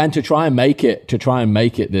 And to try and make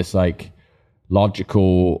it this like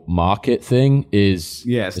logical market thing is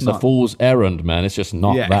it's a fool's errand, man. It's just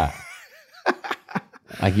not that.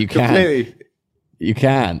 Like you can't. You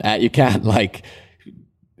can't like,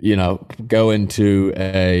 go into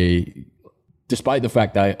despite the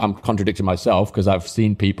fact that I'm contradicting myself because I've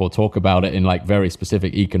seen people talk about it in like very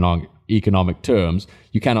specific economic terms,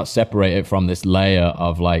 you cannot separate it from this layer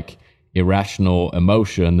of like irrational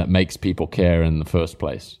emotion that makes people care in the first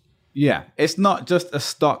place. Yeah, it's not just a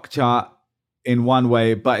stock chart in one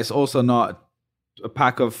way, but it's also not a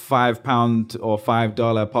pack of £5 or $5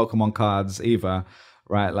 Pokemon cards either,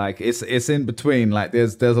 right? Like it's in between. Like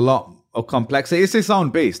there's a lot of complexity. It's its own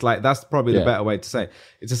beast. Like that's probably the better way to say.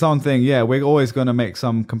 It's its own thing. Yeah, we're always going to make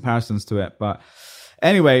some comparisons to it. But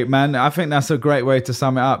anyway, man, I think that's a great way to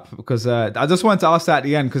sum it up because I just wanted to ask that at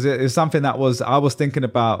the end because it's something that I was thinking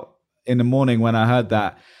about in the morning when I heard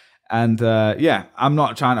that. And I'm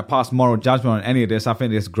not trying to pass moral judgment on any of this. I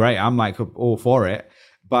think it's great. I'm like all for it.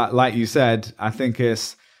 But like you said, I think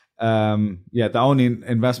it's, the only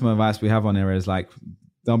investment advice we have on here is like,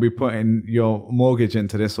 don't be putting your mortgage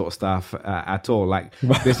into this sort of stuff at all. Like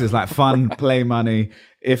this is like fun play money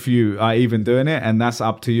if you are even doing it, and that's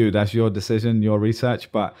up to you. That's your decision, your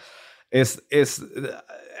research. But it's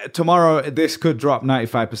tomorrow this could drop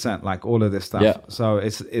 95%, like all of this stuff. Yeah. So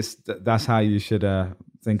that's how you should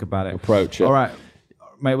think about it. Approach it. All right,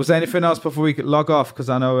 mate. Was there anything else before we could log off? Because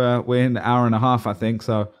I know we're in an hour and a half, I think.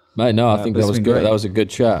 So. Mate, no, I think that was good. Great. That was a good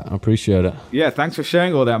chat. I appreciate it. Yeah, thanks for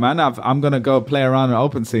sharing all that, man. I'm gonna go play around at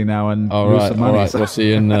OpenSea now and lose some money. All right. We'll see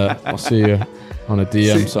you I'll see you on a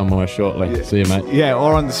DM somewhere shortly. See you, mate. Yeah,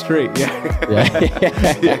 or on the street.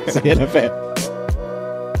 Yeah. See you in a bit.